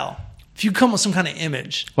style. If you come up with some kind of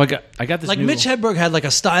image. Well, I got this. Like Mitch Hedberg had like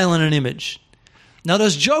a style and an image. Now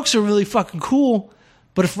those jokes are really fucking cool.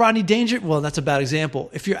 But if Rodney Dangerfield, well, that's a bad example.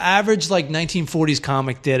 If your average like 1940s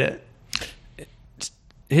comic did it,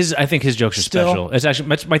 I think his jokes are special. It's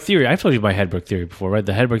actually my theory. I've told you my Hedberg theory before, right?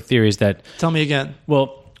 The Hedberg theory is that. Tell me again.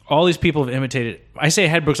 Well, all these people have imitated. I say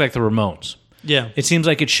Hedberg's like the Ramones. Yeah. It seems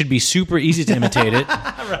like it should be super easy to imitate it.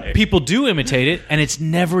 Right. People do imitate it, and it's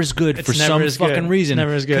never as good for some fucking reason.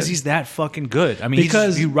 Never as good. Because he's that fucking good. I mean,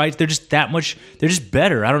 because he writes, they're just that much, they're just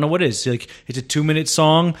better. I don't know what it is. Like, it's a 2-minute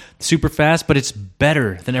song, super fast, but it's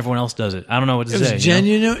better than everyone else does it. I don't know what to say. It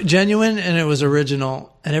was genuine, and it was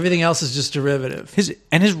original, and everything else is just derivative. His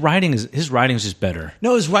writing is just better.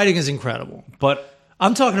 No, his writing is incredible. But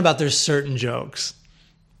I'm talking about there's certain jokes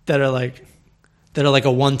that are like a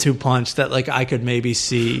 1-2 punch that like I could maybe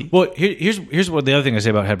see. Well, here's what the other thing I say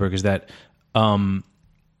about Hedberg is that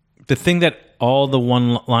the thing that all the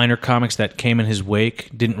one-liner comics that came in his wake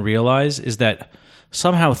didn't realize is that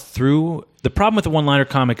somehow through the problem with the one-liner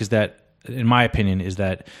comic is that, in my opinion, is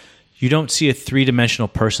that you don't see a three-dimensional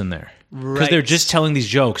person there. Because they're just telling these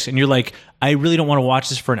jokes, and you're like, I really don't want to watch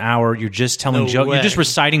this for an hour. You're just telling jokes. You're just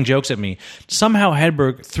reciting jokes at me. Somehow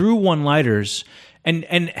Hedberg, through one-liners, and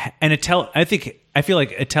Attell, I feel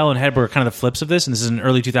like Attell and Hedberg are kind of the flips of this, and this is an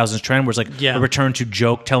early 2000s trend where it's like a return to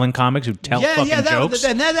joke-telling comics who tell jokes.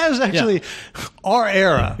 And that was actually our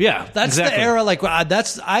era. Yeah, that's the era. Like I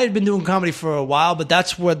had been doing comedy for a while, but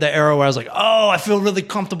that's where the era where I was like, oh, I feel really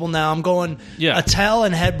comfortable now. I'm going Attell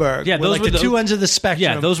and Hedberg. Yeah, those were the two ends of the spectrum.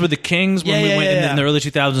 Yeah, those were the kings when we went in the early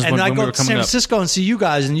 2000s when we were coming up. And I go to San Francisco and see you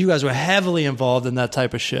guys, and you guys were heavily involved in that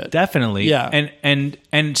type of shit. Definitely. Yeah,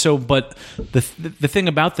 and so, but the thing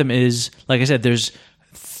about them is, like I said, there's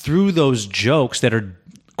through those jokes that are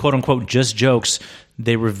quote unquote just jokes,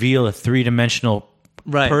 they reveal a three-dimensional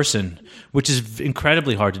person, which is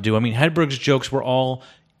incredibly hard to do. I mean, Hedberg's jokes were all,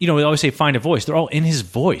 we always say find a voice. They're all in his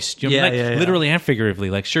voice. Do you know what I mean? Literally and figuratively.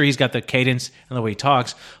 Like, sure, he's got the cadence and the way he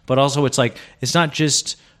talks, but also it's like, it's not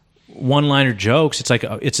just one-liner jokes. It's like,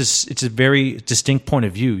 it's a very distinct point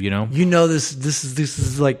of view, This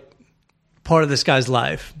is like part of this guy's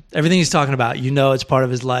life. Everything he's talking about, it's part of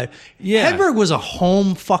his life. Yeah. Hedberg was a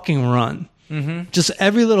home fucking run. Mm-hmm. Just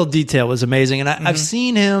every little detail was amazing. And I've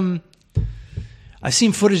seen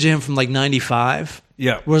footage of him from like 95.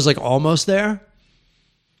 Yeah. Where it's like almost there.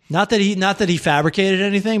 Not that he fabricated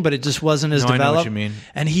anything, but it just wasn't as developed. I know what you mean.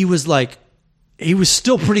 And he was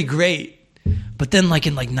still pretty great. But then like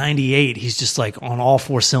in like 98, he's just like on all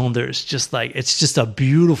four cylinders. Just like, it's just a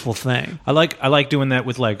beautiful thing. I like doing that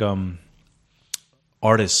with like,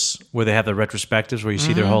 artists where they have the retrospectives where you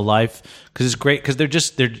see their whole life, because it's great because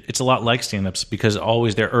it's a lot like stand-ups, because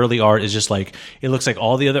always their early art is just like, it looks like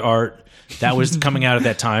all the other art that was coming out at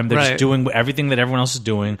that time. They're just doing everything that everyone else is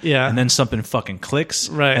doing, and then something fucking clicks,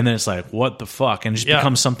 and then it's like, what the fuck, and it just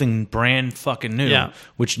becomes something brand fucking new,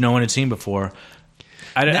 which no one had seen before.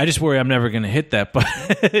 I just worry I'm never going to hit that, but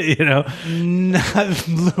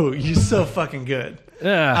Lou, you're so fucking good.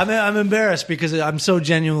 Yeah. I'm embarrassed because I'm so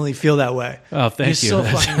genuinely feel that way. Oh, thank you. You're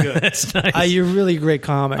so fucking good. That's nice. You're really a great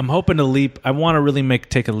comic. I'm hoping to leap. I want to really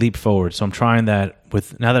take a leap forward. So I'm trying that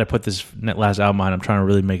now that I put this last album on, I'm trying to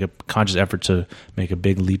really make a conscious effort to make a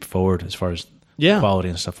big leap forward as far as quality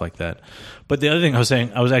and stuff like that. But the other thing I was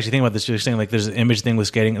actually thinking about this, just saying like there's an image thing with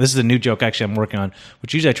skating. This is a new joke actually I'm working on,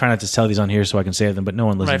 which usually I try not to tell these on here so I can save them, but no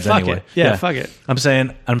one listens anyway. It. Yeah, fuck it. I'm talking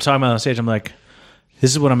about on stage, I'm like, this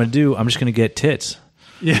is what I'm going to do. I'm just going to get tits.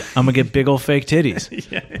 Yeah, I'm gonna get big old fake titties,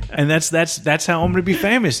 and that's how I'm gonna be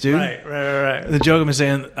famous, dude. Right. The joke I'm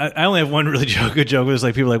saying, I only have one really good joke. It was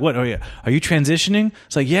like people are like, "What? Oh yeah, are you transitioning?"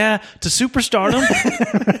 It's like, yeah, to superstardom.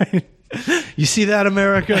 You see that,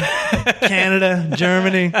 America, Canada,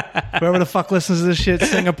 Germany, whoever the fuck listens to this shit,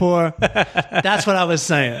 Singapore. That's what I was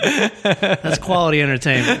saying. That's quality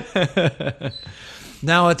entertainment.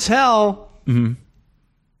 Now, Attell,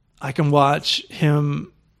 I can watch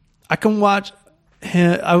him.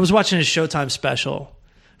 I was watching his Showtime special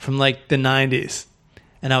from like the 90s,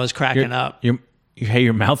 and I was cracking up.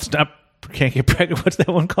 Your mouth stop, can't get pregnant. What's that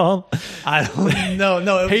one called? I don't know.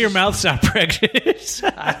 No, hey, your mouth stop pregnant.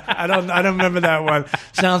 I don't remember that one.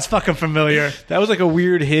 Sounds fucking familiar. That was like a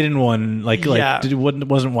weird hidden one. Like it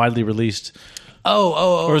wasn't widely released.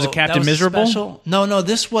 Oh. Or was it Captain Miserable? No.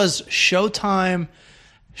 This was Showtime.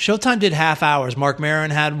 Showtime did half hours. Mark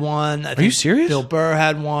Maron had one. Are you serious? Bill Burr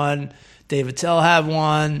had one. David Tell had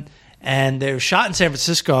one, and they were shot in San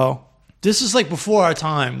Francisco. This is like before our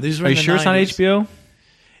time. These were. Are you sure 90s. It's on HBO?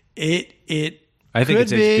 I think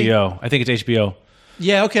it's HBO. I think it's HBO.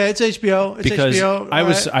 Yeah, okay, it's HBO. It's because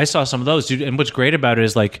HBO. I saw some of those, dude. And what's great about it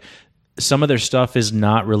is like some of their stuff is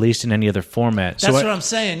not released in any other format. That's what I'm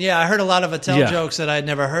saying. Yeah, I heard a lot of Attell jokes that I'd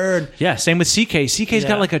never heard. Yeah, same with CK. CK's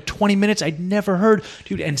got like a 20 minutes I'd never heard,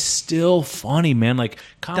 dude, and still funny, man. Like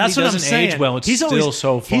comedy doesn't age well. It's still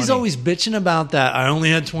so funny. He's always bitching about that. I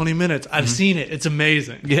only had 20 minutes. I've seen it. It's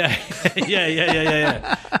amazing. Yeah.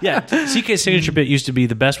 Yeah. CK's signature bit used to be,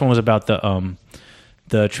 the best one was about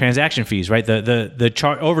the transaction fees, right?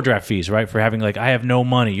 The overdraft fees, right? For having like, I have no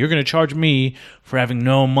money. You're going to charge me for having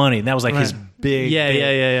no money. And that was like his big,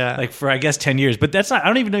 yeah. Like for, I guess, 10 years. But that's not, I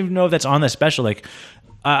don't even know if that's on that special. Like,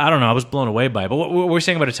 I don't know. I was blown away by it. But what were you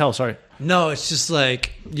saying about Attell? Sorry. No, it's just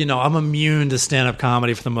like, I'm immune to stand-up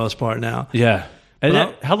comedy for the most part now. Yeah.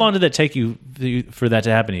 And how long did that take you for that to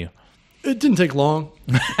happen to you? It didn't take long.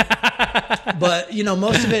 But,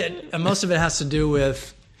 most of it has to do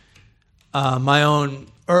with my own,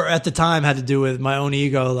 or at the time had to do with my own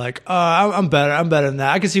ego. Like, I'm better than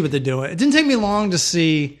that. I can see what they're doing. It didn't take me long to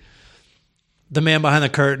see the man behind the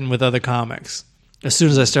curtain with other comics. As soon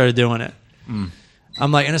as I started doing it,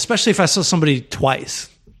 I'm like, and especially if I saw somebody twice.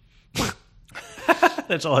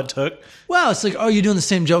 That's all it took. Well, it's like, oh, you're doing the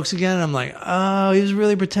same jokes again? And I'm like, oh, he was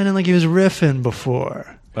really pretending like he was riffing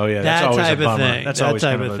before. Oh, yeah. That's always a bummer. Thing. That's that always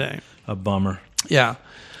type kind of of thing. a bummer. Yeah.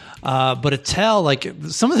 But Attell, like,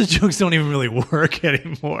 some of the jokes don't even really work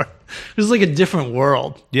anymore. It's like a different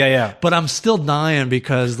world. Yeah, yeah. But I'm still dying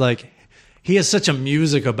because, like, he has such a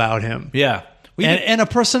music about him. Yeah. And a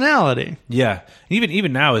personality. Yeah.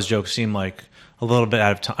 Even now, his jokes seem like a little bit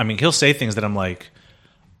out of time. I mean, he'll say things that I'm like,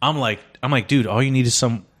 dude, all you need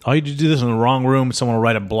to do this in the wrong room, and someone will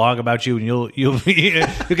write a blog about you, and you'll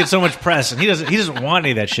get so much press. And he doesn't want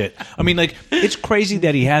any of that shit. I mean, like, it's crazy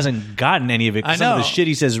that he hasn't gotten any of it. I know. Some of the shit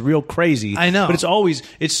he says is real crazy. I know, but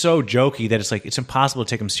it's so jokey that it's like it's impossible to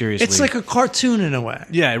take him seriously. It's like a cartoon in a way.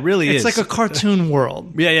 Yeah, it really is. It's like a cartoon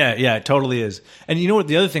world. Yeah, it totally is. And you know what?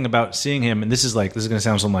 The other thing about seeing him, and this is going to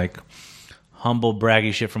sound some like humble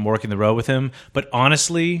braggy shit from working the road with him, but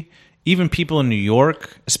honestly, even people in New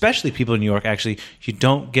York, especially people in New York, actually, you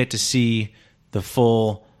don't get to see the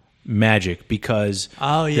full magic because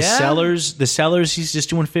the sellers, he's just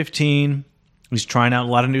doing 15. He's trying out a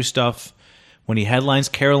lot of new stuff. When he headlines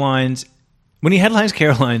Caroline's,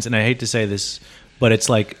 and I hate to say this, but it's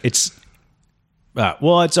like, it's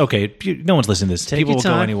okay. No one's listening to this. People will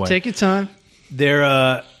go anyway. Take your time.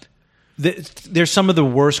 They're some of the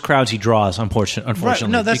worst crowds he draws, unfortunately. Right.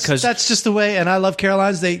 No, that's just the way. And I love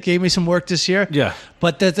Caroline's. They gave me some work this year. Yeah,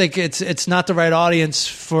 but that like it's not the right audience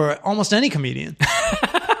for almost any comedian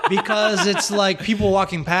because it's like people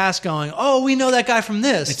walking past going, "Oh, we know that guy from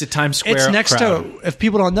this." It's a Times Square. It's next crowd. to. If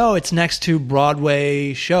people don't know, it's next to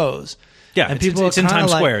Broadway shows. Yeah, and it's in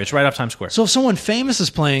Times Square. It's right off Times Square. So if someone famous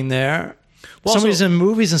is playing there. Well, somebody's in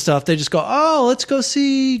movies and stuff. They just go, oh, let's go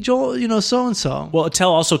see Joel, so and so. Well,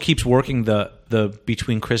 Attell also keeps working the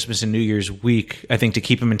between Christmas and New Year's week. I think to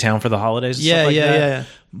keep him in town for the holidays. And stuff like that. Yeah.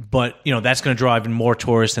 But that's going to draw even more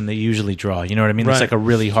tourists than they usually draw. You know what I mean? Right. It's like a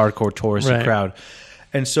really hardcore touristy right. crowd.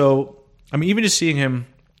 And so, I mean, even just seeing him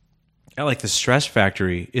at like the Stress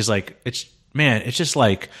Factory is like it's just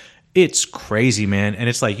like. It's crazy, man, and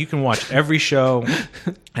it's like you can watch every show,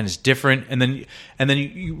 and it's different, and then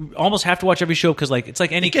you almost have to watch every show because like it's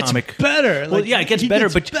like any comic. Better. Well, yeah, it gets better,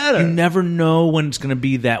 but you never know when it's going to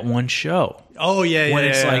be that one show. Oh yeah, when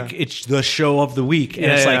it's like it's the show of the week, and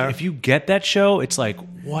it's like if you get that show, it's like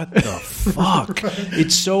what the fuck?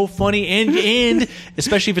 It's so funny, and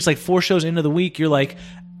especially if it's like 4 shows into the week, you're like.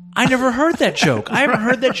 I never heard that joke. I haven't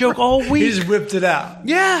heard that joke all week. He just whipped it out.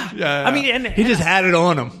 Yeah. I mean, and he just had it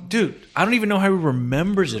on him. Dude, I don't even know how he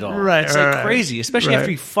remembers it all. Right. It's like crazy, especially after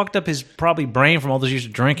he fucked up his probably brain from all those years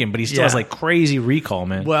of drinking, but he still has like crazy recall,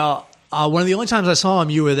 man. Well, one of the only times I saw him,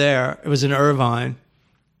 you were there. It was in Irvine.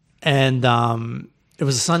 And it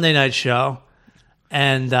was a Sunday night show.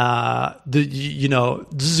 And this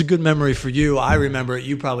is a good memory for you. I remember it.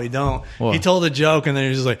 You probably don't. Whoa. He told a joke, and then he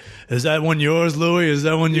was just like, "Is that one yours, Louis? Is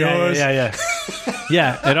that one yours?" Yeah.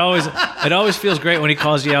 Yeah. It always feels great when he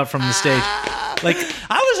calls you out from the stage. Like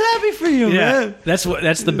I was happy for you, man. That's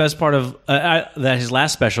the best part of that his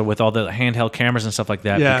last special with all the handheld cameras and stuff like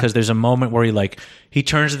that. Yeah. Because there's a moment where he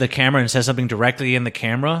turns to the camera and says something directly in the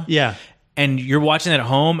camera. Yeah. And you're watching at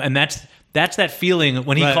home, and that's that feeling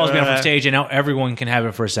when he calls me out from stage, and now everyone can have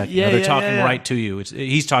it for a second. Yeah, they're talking right to you.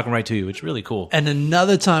 He's talking right to you. It's really cool. And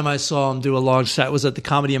another time I saw him do a long set was at the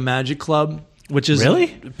Comedy and Magic Club, which is really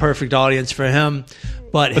perfect audience for him.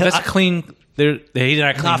 But that's clean. They're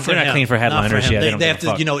not clean. They're not clean for headliners. They have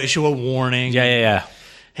to issue a warning. Yeah.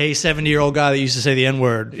 Hey, 70-year-old guy that used to say the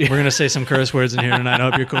N-word. We're going to say some curse words in here tonight. I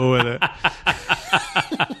hope you're cool with it.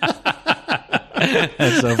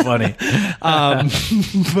 That's so funny.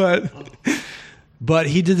 But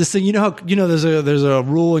he did this thing. You know how there's a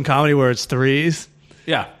rule in comedy where it's threes.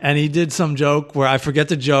 Yeah. And he did some joke where I forget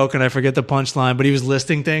the joke and I forget the punchline, but he was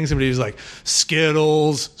listing things, and he was like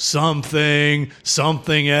Skittles, something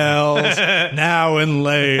else, now and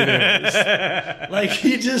later. Like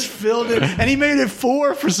he just filled in, and he made it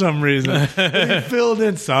 4 for some reason. He filled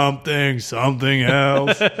in something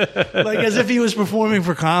else, like as if he was performing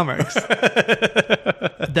for comics.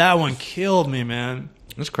 That one killed me, man.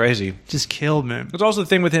 It's crazy. Just killed me. It's also the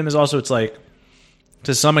thing with him is also it's like.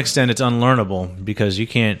 To some extent, it's unlearnable because you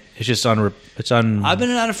can't. It's just I've been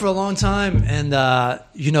at it for a long time, and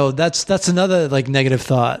that's another like negative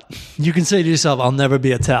thought. You can say to yourself, "I'll never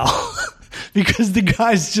be Attell," because the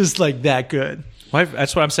guy's just like that good. Well,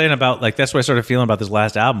 that's what I'm saying about like that's what I started feeling about this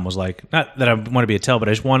last album was like not that I want to be Attell, but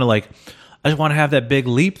I just want to like I just want to have that big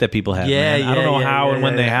leap that people have. Yeah, man. I don't know yeah, how yeah, and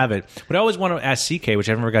when yeah. they have it. But I always want to ask CK, which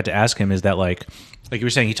I never got to ask him, is that like you were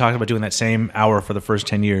saying, he talked about doing that same hour for the first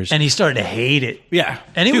 10 years. And he started to hate it. Yeah.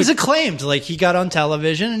 And he was acclaimed. Like, he got on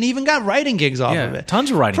television and even got writing gigs off of it. Tons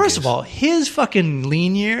of writing First gigs. of all, his fucking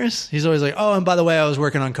lean years, he's always like, oh, and by the way, I was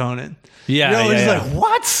working on Conan. Yeah, You're always yeah. like,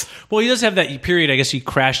 what? Well, he does have that period. I guess he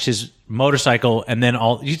crashed his motorcycle, and then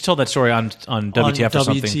you told that story on WTF or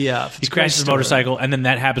something. WTF. He crashed his motorcycle, and then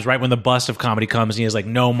that happens right when the bust of comedy comes, and he has like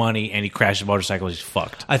no money, and he crashed his motorcycle. He's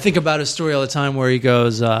fucked. I think about his story all the time where he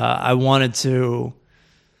goes, he's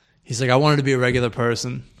like, I wanted to be a regular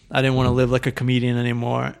person. I didn't want to live like a comedian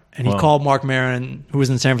anymore. And he called Mark Maron, who was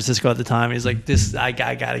in San Francisco at the time. He's like, I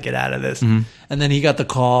got to get out of this. Mm-hmm. And then he got the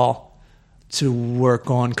call to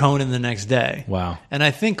work on Conan the next day. Wow. And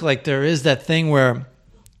I think like there is that thing where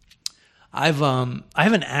I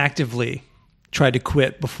haven't actively tried to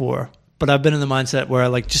quit before, but I've been in the mindset where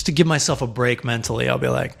like just to give myself a break mentally, I'll be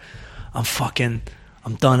like, I'm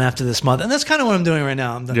done after this month. And that's kind of what I'm doing right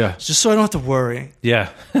now. I'm done. Yeah. Just so I don't have to worry. Yeah.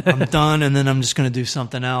 I'm done, and then I'm just going to do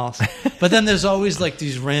something else. But then there's always like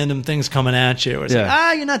these random things coming at you. Where it's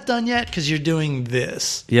like, you're not done yet because you're doing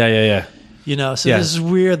this. Yeah. You know, so there's this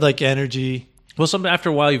weird like energy. Well, after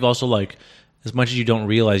a while, you've also like, as much as you don't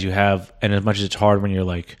realize you have, and as much as it's hard when you're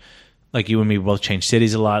like you and me both change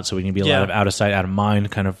cities a lot, so we can be a lot of out of sight, out of mind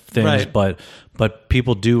kind of things. Right. But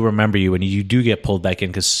people do remember you, and you do get pulled back in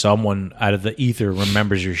because someone out of the ether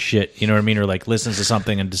remembers your shit. You know what I mean? Or like listens to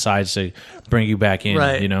something and decides to bring you back in.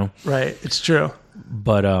 Right. You know? Right. It's true.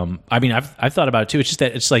 But I mean, I've thought about it too. It's just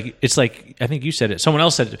that it's like I think you said it. Someone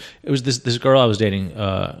else said it. It was this girl I was dating,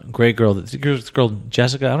 great girl. This girl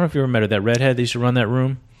Jessica. I don't know if you ever met her. That redhead that used to run that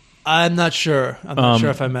room. I'm not sure. I'm not sure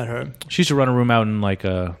if I met her. She used to run a room out in like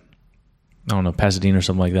I don't know, Pasadena or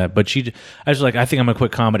something like that. But I was like, I think I'm gonna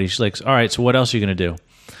quit comedy. She's like, all right, so what else are you gonna do?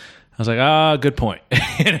 I was like, good point.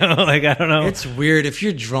 You know, like I don't know. It's weird if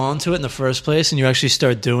you're drawn to it in the first place and you actually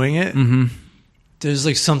start doing it. Mm-hmm. There's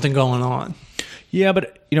like something going on. Yeah,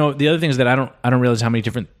 but you know, the other thing is that I don't realize how many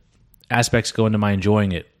different aspects go into my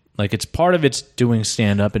enjoying it. Like it's part of it's doing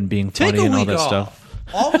stand up and being funny and all that stuff.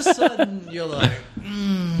 All of a sudden, you're like,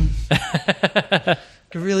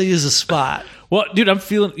 could really use a spot. Well, dude, I'm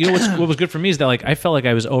feeling. You know what was good for me is that like I felt like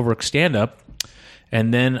I was over stand up,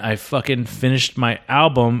 and then I fucking finished my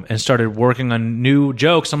album and started working on new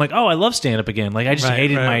jokes. I'm like, oh, I love stand up again. Like I just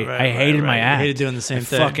hated my act. I hated doing the same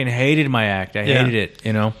thing. Fucking hated my act. I hated it.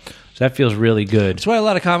 You know. So that feels really good. That's why a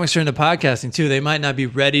lot of comics are into podcasting too. They might not be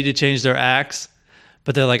ready to change their acts,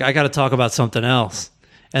 but they're like, I got to talk about something else.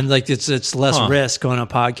 And like it's less risk on a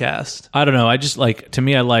podcast. I don't know. I just like, to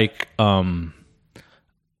me, I like, and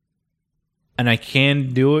I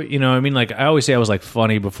can do it. You know what I mean? Like I always say I was like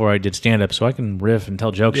funny before I did stand up, so I can riff and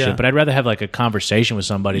tell jokes shit, but I'd rather have like a conversation with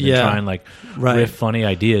somebody than try and like riff funny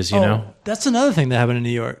ideas, you know? That's another thing that happened in New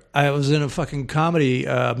York. I was in a fucking comedy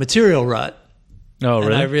material rut. Oh,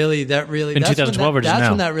 really? And that really in 2012 or just now?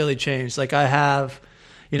 That's when that really changed. Like I have,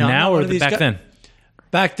 you know, now or back then?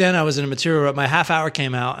 Back then, I was in a material rut. My half hour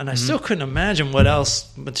came out, and I still couldn't imagine what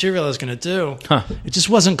else material I was going to do. Huh. It just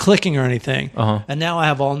wasn't clicking or anything. Uh-huh. And now I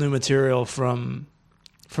have all new material from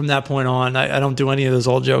that point on. I don't do any of those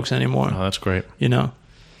old jokes anymore. Oh, that's great. You know,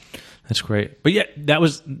 that's great. But yeah, that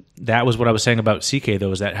was what I was saying about CK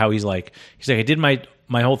though. Is that how he's like I did my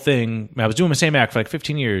whole thing. I was doing the same act for like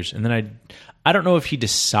 15 years, and then I don't know if he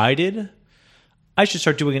decided I should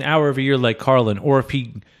start doing an hour every year like Carlin, or if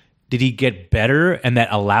did he get better and that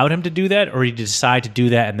allowed him to do that, or he decide to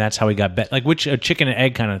do that and that's how he got better? Like which a chicken and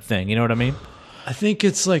egg kind of thing, you know what I mean? I think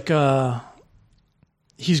it's like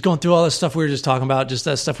he's going through all this stuff we were just talking about, just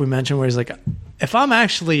that stuff we mentioned where he's like, if I'm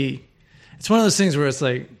actually, it's one of those things where it's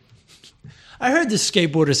like, I heard this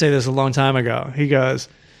skateboarder say this a long time ago. He goes,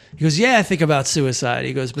 yeah, I think about suicide.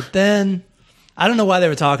 He goes, but then I don't know why they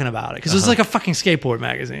were talking about it because it was like a fucking skateboard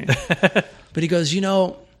magazine. But he goes, you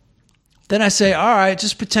know, then I say, all right,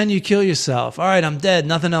 just pretend you kill yourself. All right, I'm dead.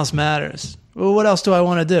 Nothing else matters. Well, what else do I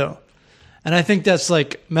want to do? And I think that's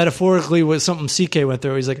like metaphorically what something CK went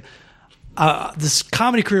through. He's like, this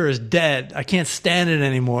comedy career is dead. I can't stand it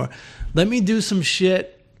anymore. Let me do some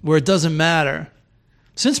shit where it doesn't matter.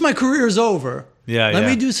 Since my career is over, let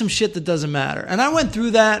me do some shit that doesn't matter. And I went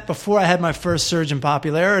through that before I had my first surge in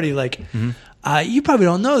popularity. Like, you probably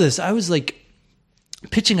don't know this. I was like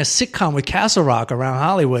pitching a sitcom with Castle Rock around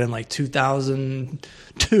Hollywood in like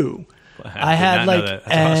 2002. I had like,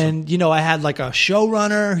 and awesome. I had like a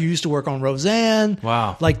showrunner who used to work on Roseanne.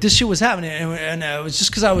 Wow. Like this shit was happening. And it was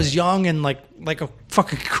just because I was young and like a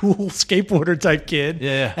fucking cool skateboarder type kid.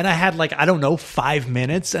 Yeah. And I had like, I don't know, 5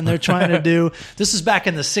 minutes. And they're trying to do, this is back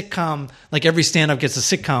in the sitcom, like every stand-up gets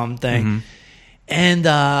a sitcom thing. Mm-hmm. And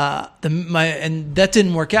and that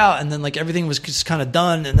didn't work out, and then like everything was just kind of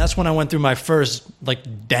done, and that's when I went through my first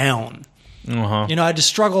like down. Uh-huh. I had to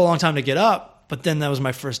struggle a long time to get up, but then that was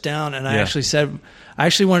my first down, and I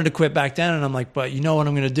actually wanted to quit back then, and I'm like, but you know what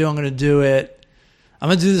I'm going to do? I'm going to do it. I'm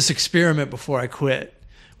going to do this experiment before I quit,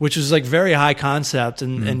 which was like very high concept,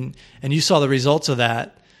 and you saw the results of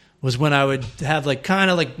that. Was when I would have like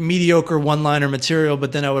kind of like mediocre one-liner material,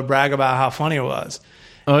 but then I would brag about how funny it was.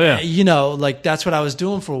 Oh yeah, like that's what I was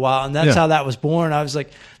doing for a while, and that's how that was born. I was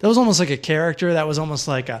like, that was almost like a character. That was almost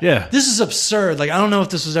like this is absurd. Like I don't know if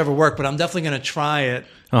this was ever work, but I'm definitely going to try it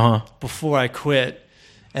before I quit.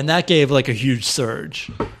 And that gave like a huge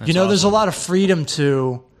surge. That's awesome. There's a lot of freedom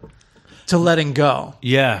to letting go.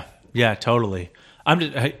 Yeah, totally.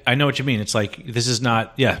 I know what you mean. It's like this is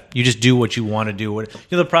not. Yeah, you just do what you want to do.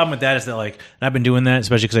 The problem with that is that like, and I've been doing that,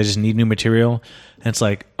 especially because I just need new material. And it's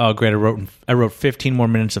like, oh great, I wrote 15 more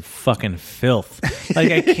minutes of fucking filth.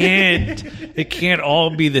 Like I can't. It can't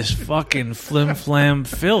all be this fucking flim flam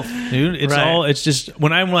filth, dude. It's all. It's just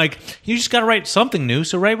when I'm like, you just got to write something new.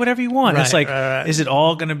 So write whatever you want. It's like, is it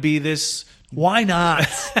all going to be this? Why not?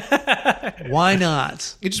 Why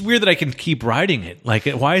not? It's just weird that I can keep writing it. Like,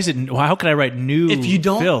 why is it? How can I write new?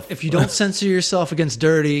 Filth? If you don't censor yourself against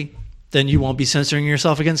dirty, then you won't be censoring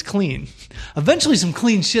yourself against clean. Eventually, some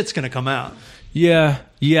clean shit's going to come out. Yeah.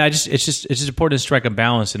 It's just important to strike a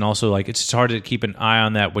balance, and also like it's hard to keep an eye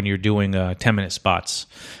on that when you're doing 10-minute spots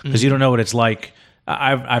because you don't know what it's like.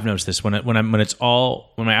 I've noticed this when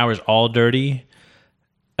my hour's all dirty.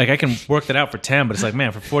 Like I can work that out for 10, but it's like,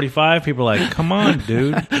 man, for 45, people are like, "Come on,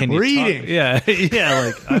 dude, can you reading?" Talk?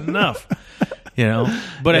 Yeah, like enough,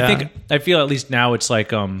 But I feel at least now it's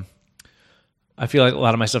like, I feel like a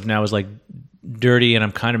lot of my stuff now is like dirty, and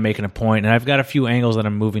I'm kind of making a point, and I've got a few angles that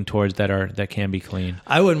I'm moving towards that can be clean.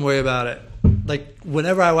 I wouldn't worry about it. Like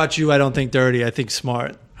whenever I watch you, I don't think dirty. I think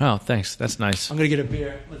smart. Oh, thanks. That's nice. I'm gonna get a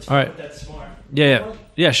beer. Let's all right. That smart.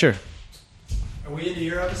 Yeah, sure. Are we into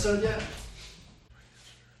your episode yet?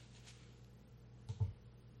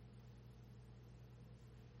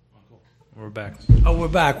 We're back. Oh, we're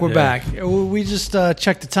back. We just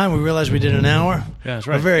checked the time. We realized we did an hour. Yeah, that's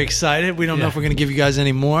right. We're very excited. We don't know if we're going to give you guys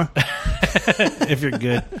any more. If you're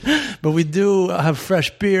good. But we do have fresh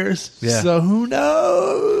beers. Yeah. So who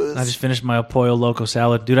knows? I just finished my Pollo Loco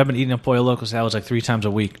salad. Dude, I've been eating a Pollo Loco salad like 3 times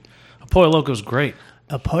a week. A Pollo Loco is great.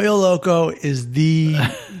 A Pollo Loco is the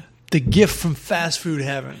gift from fast food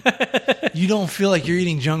heaven. You don't feel like you're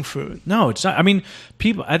eating junk food. No, it's not. I mean,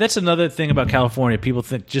 people. That's another thing about California. People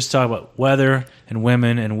just talk about weather and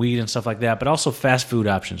women and weed and stuff like that, but also fast food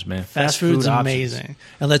options, man. Fast food's amazing.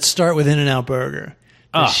 And let's start with In-N-Out Burger.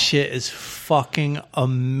 This shit is fucking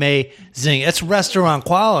amazing. It's restaurant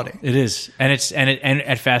quality. It is, and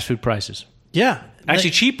at fast food prices. Yeah,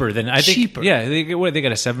 actually cheaper than I think. Cheaper. Yeah, they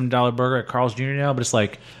got a $7 burger at Carl's Jr. now, but it's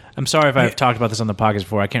like. I'm sorry if I've talked about this on the podcast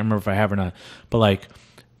before. I can't remember if I have or not. But like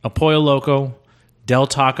a Pollo Loco, Del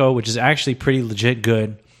Taco, which is actually pretty legit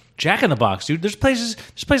good. Jack in the Box, dude. There's places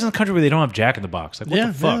in the country where they don't have Jack in the Box. Like what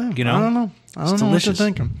the fuck, I don't know. I don't know what they're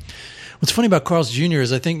thinking. What's funny about Carl's Jr.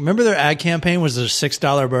 is I think remember their ad campaign was their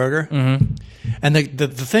 $6 burger, and the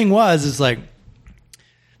thing is like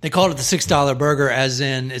they called it the $6 burger as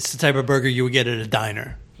in it's the type of burger you would get at a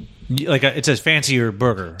diner. Like it's a fancier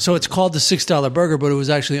burger. So it's called the $6 burger, but it was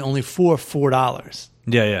actually only $4.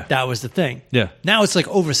 Yeah. That was the thing. Yeah. Now it's like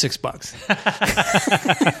over $6.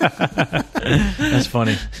 That's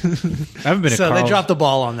funny. I haven't been. So they dropped the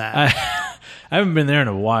ball on that. I haven't been there in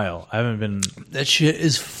a while. I haven't been. That shit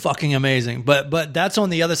is fucking amazing. But that's on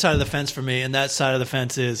the other side of the fence for me, and that side of the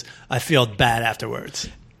fence is I feel bad afterwards.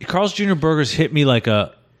 Carl's Jr. burgers hit me like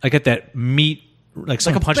at that meat. Like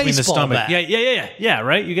someone punched me in the stomach. Bat. Yeah.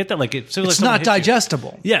 Right? You get that? Like it's like not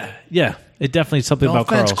digestible. Yeah. It definitely is something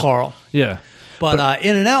about offense, Carl. Yeah. But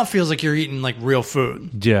In-N-Out feels like you're eating like real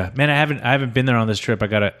food. Yeah, man. I haven't been there on this trip. I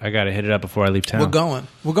gotta hit it up before I leave town. We're going.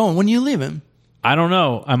 When are you leaving? I don't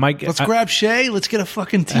know. I might. Let's grab Shay. Let's get a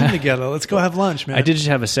fucking team together. Let's go have lunch, man. I did just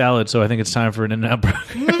have a salad, so I think it's time for an In-N-Out burger.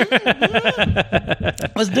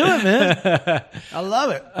 Let's do it, man. I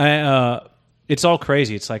love it. It's all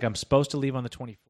crazy. It's like I'm supposed to leave on the 24th.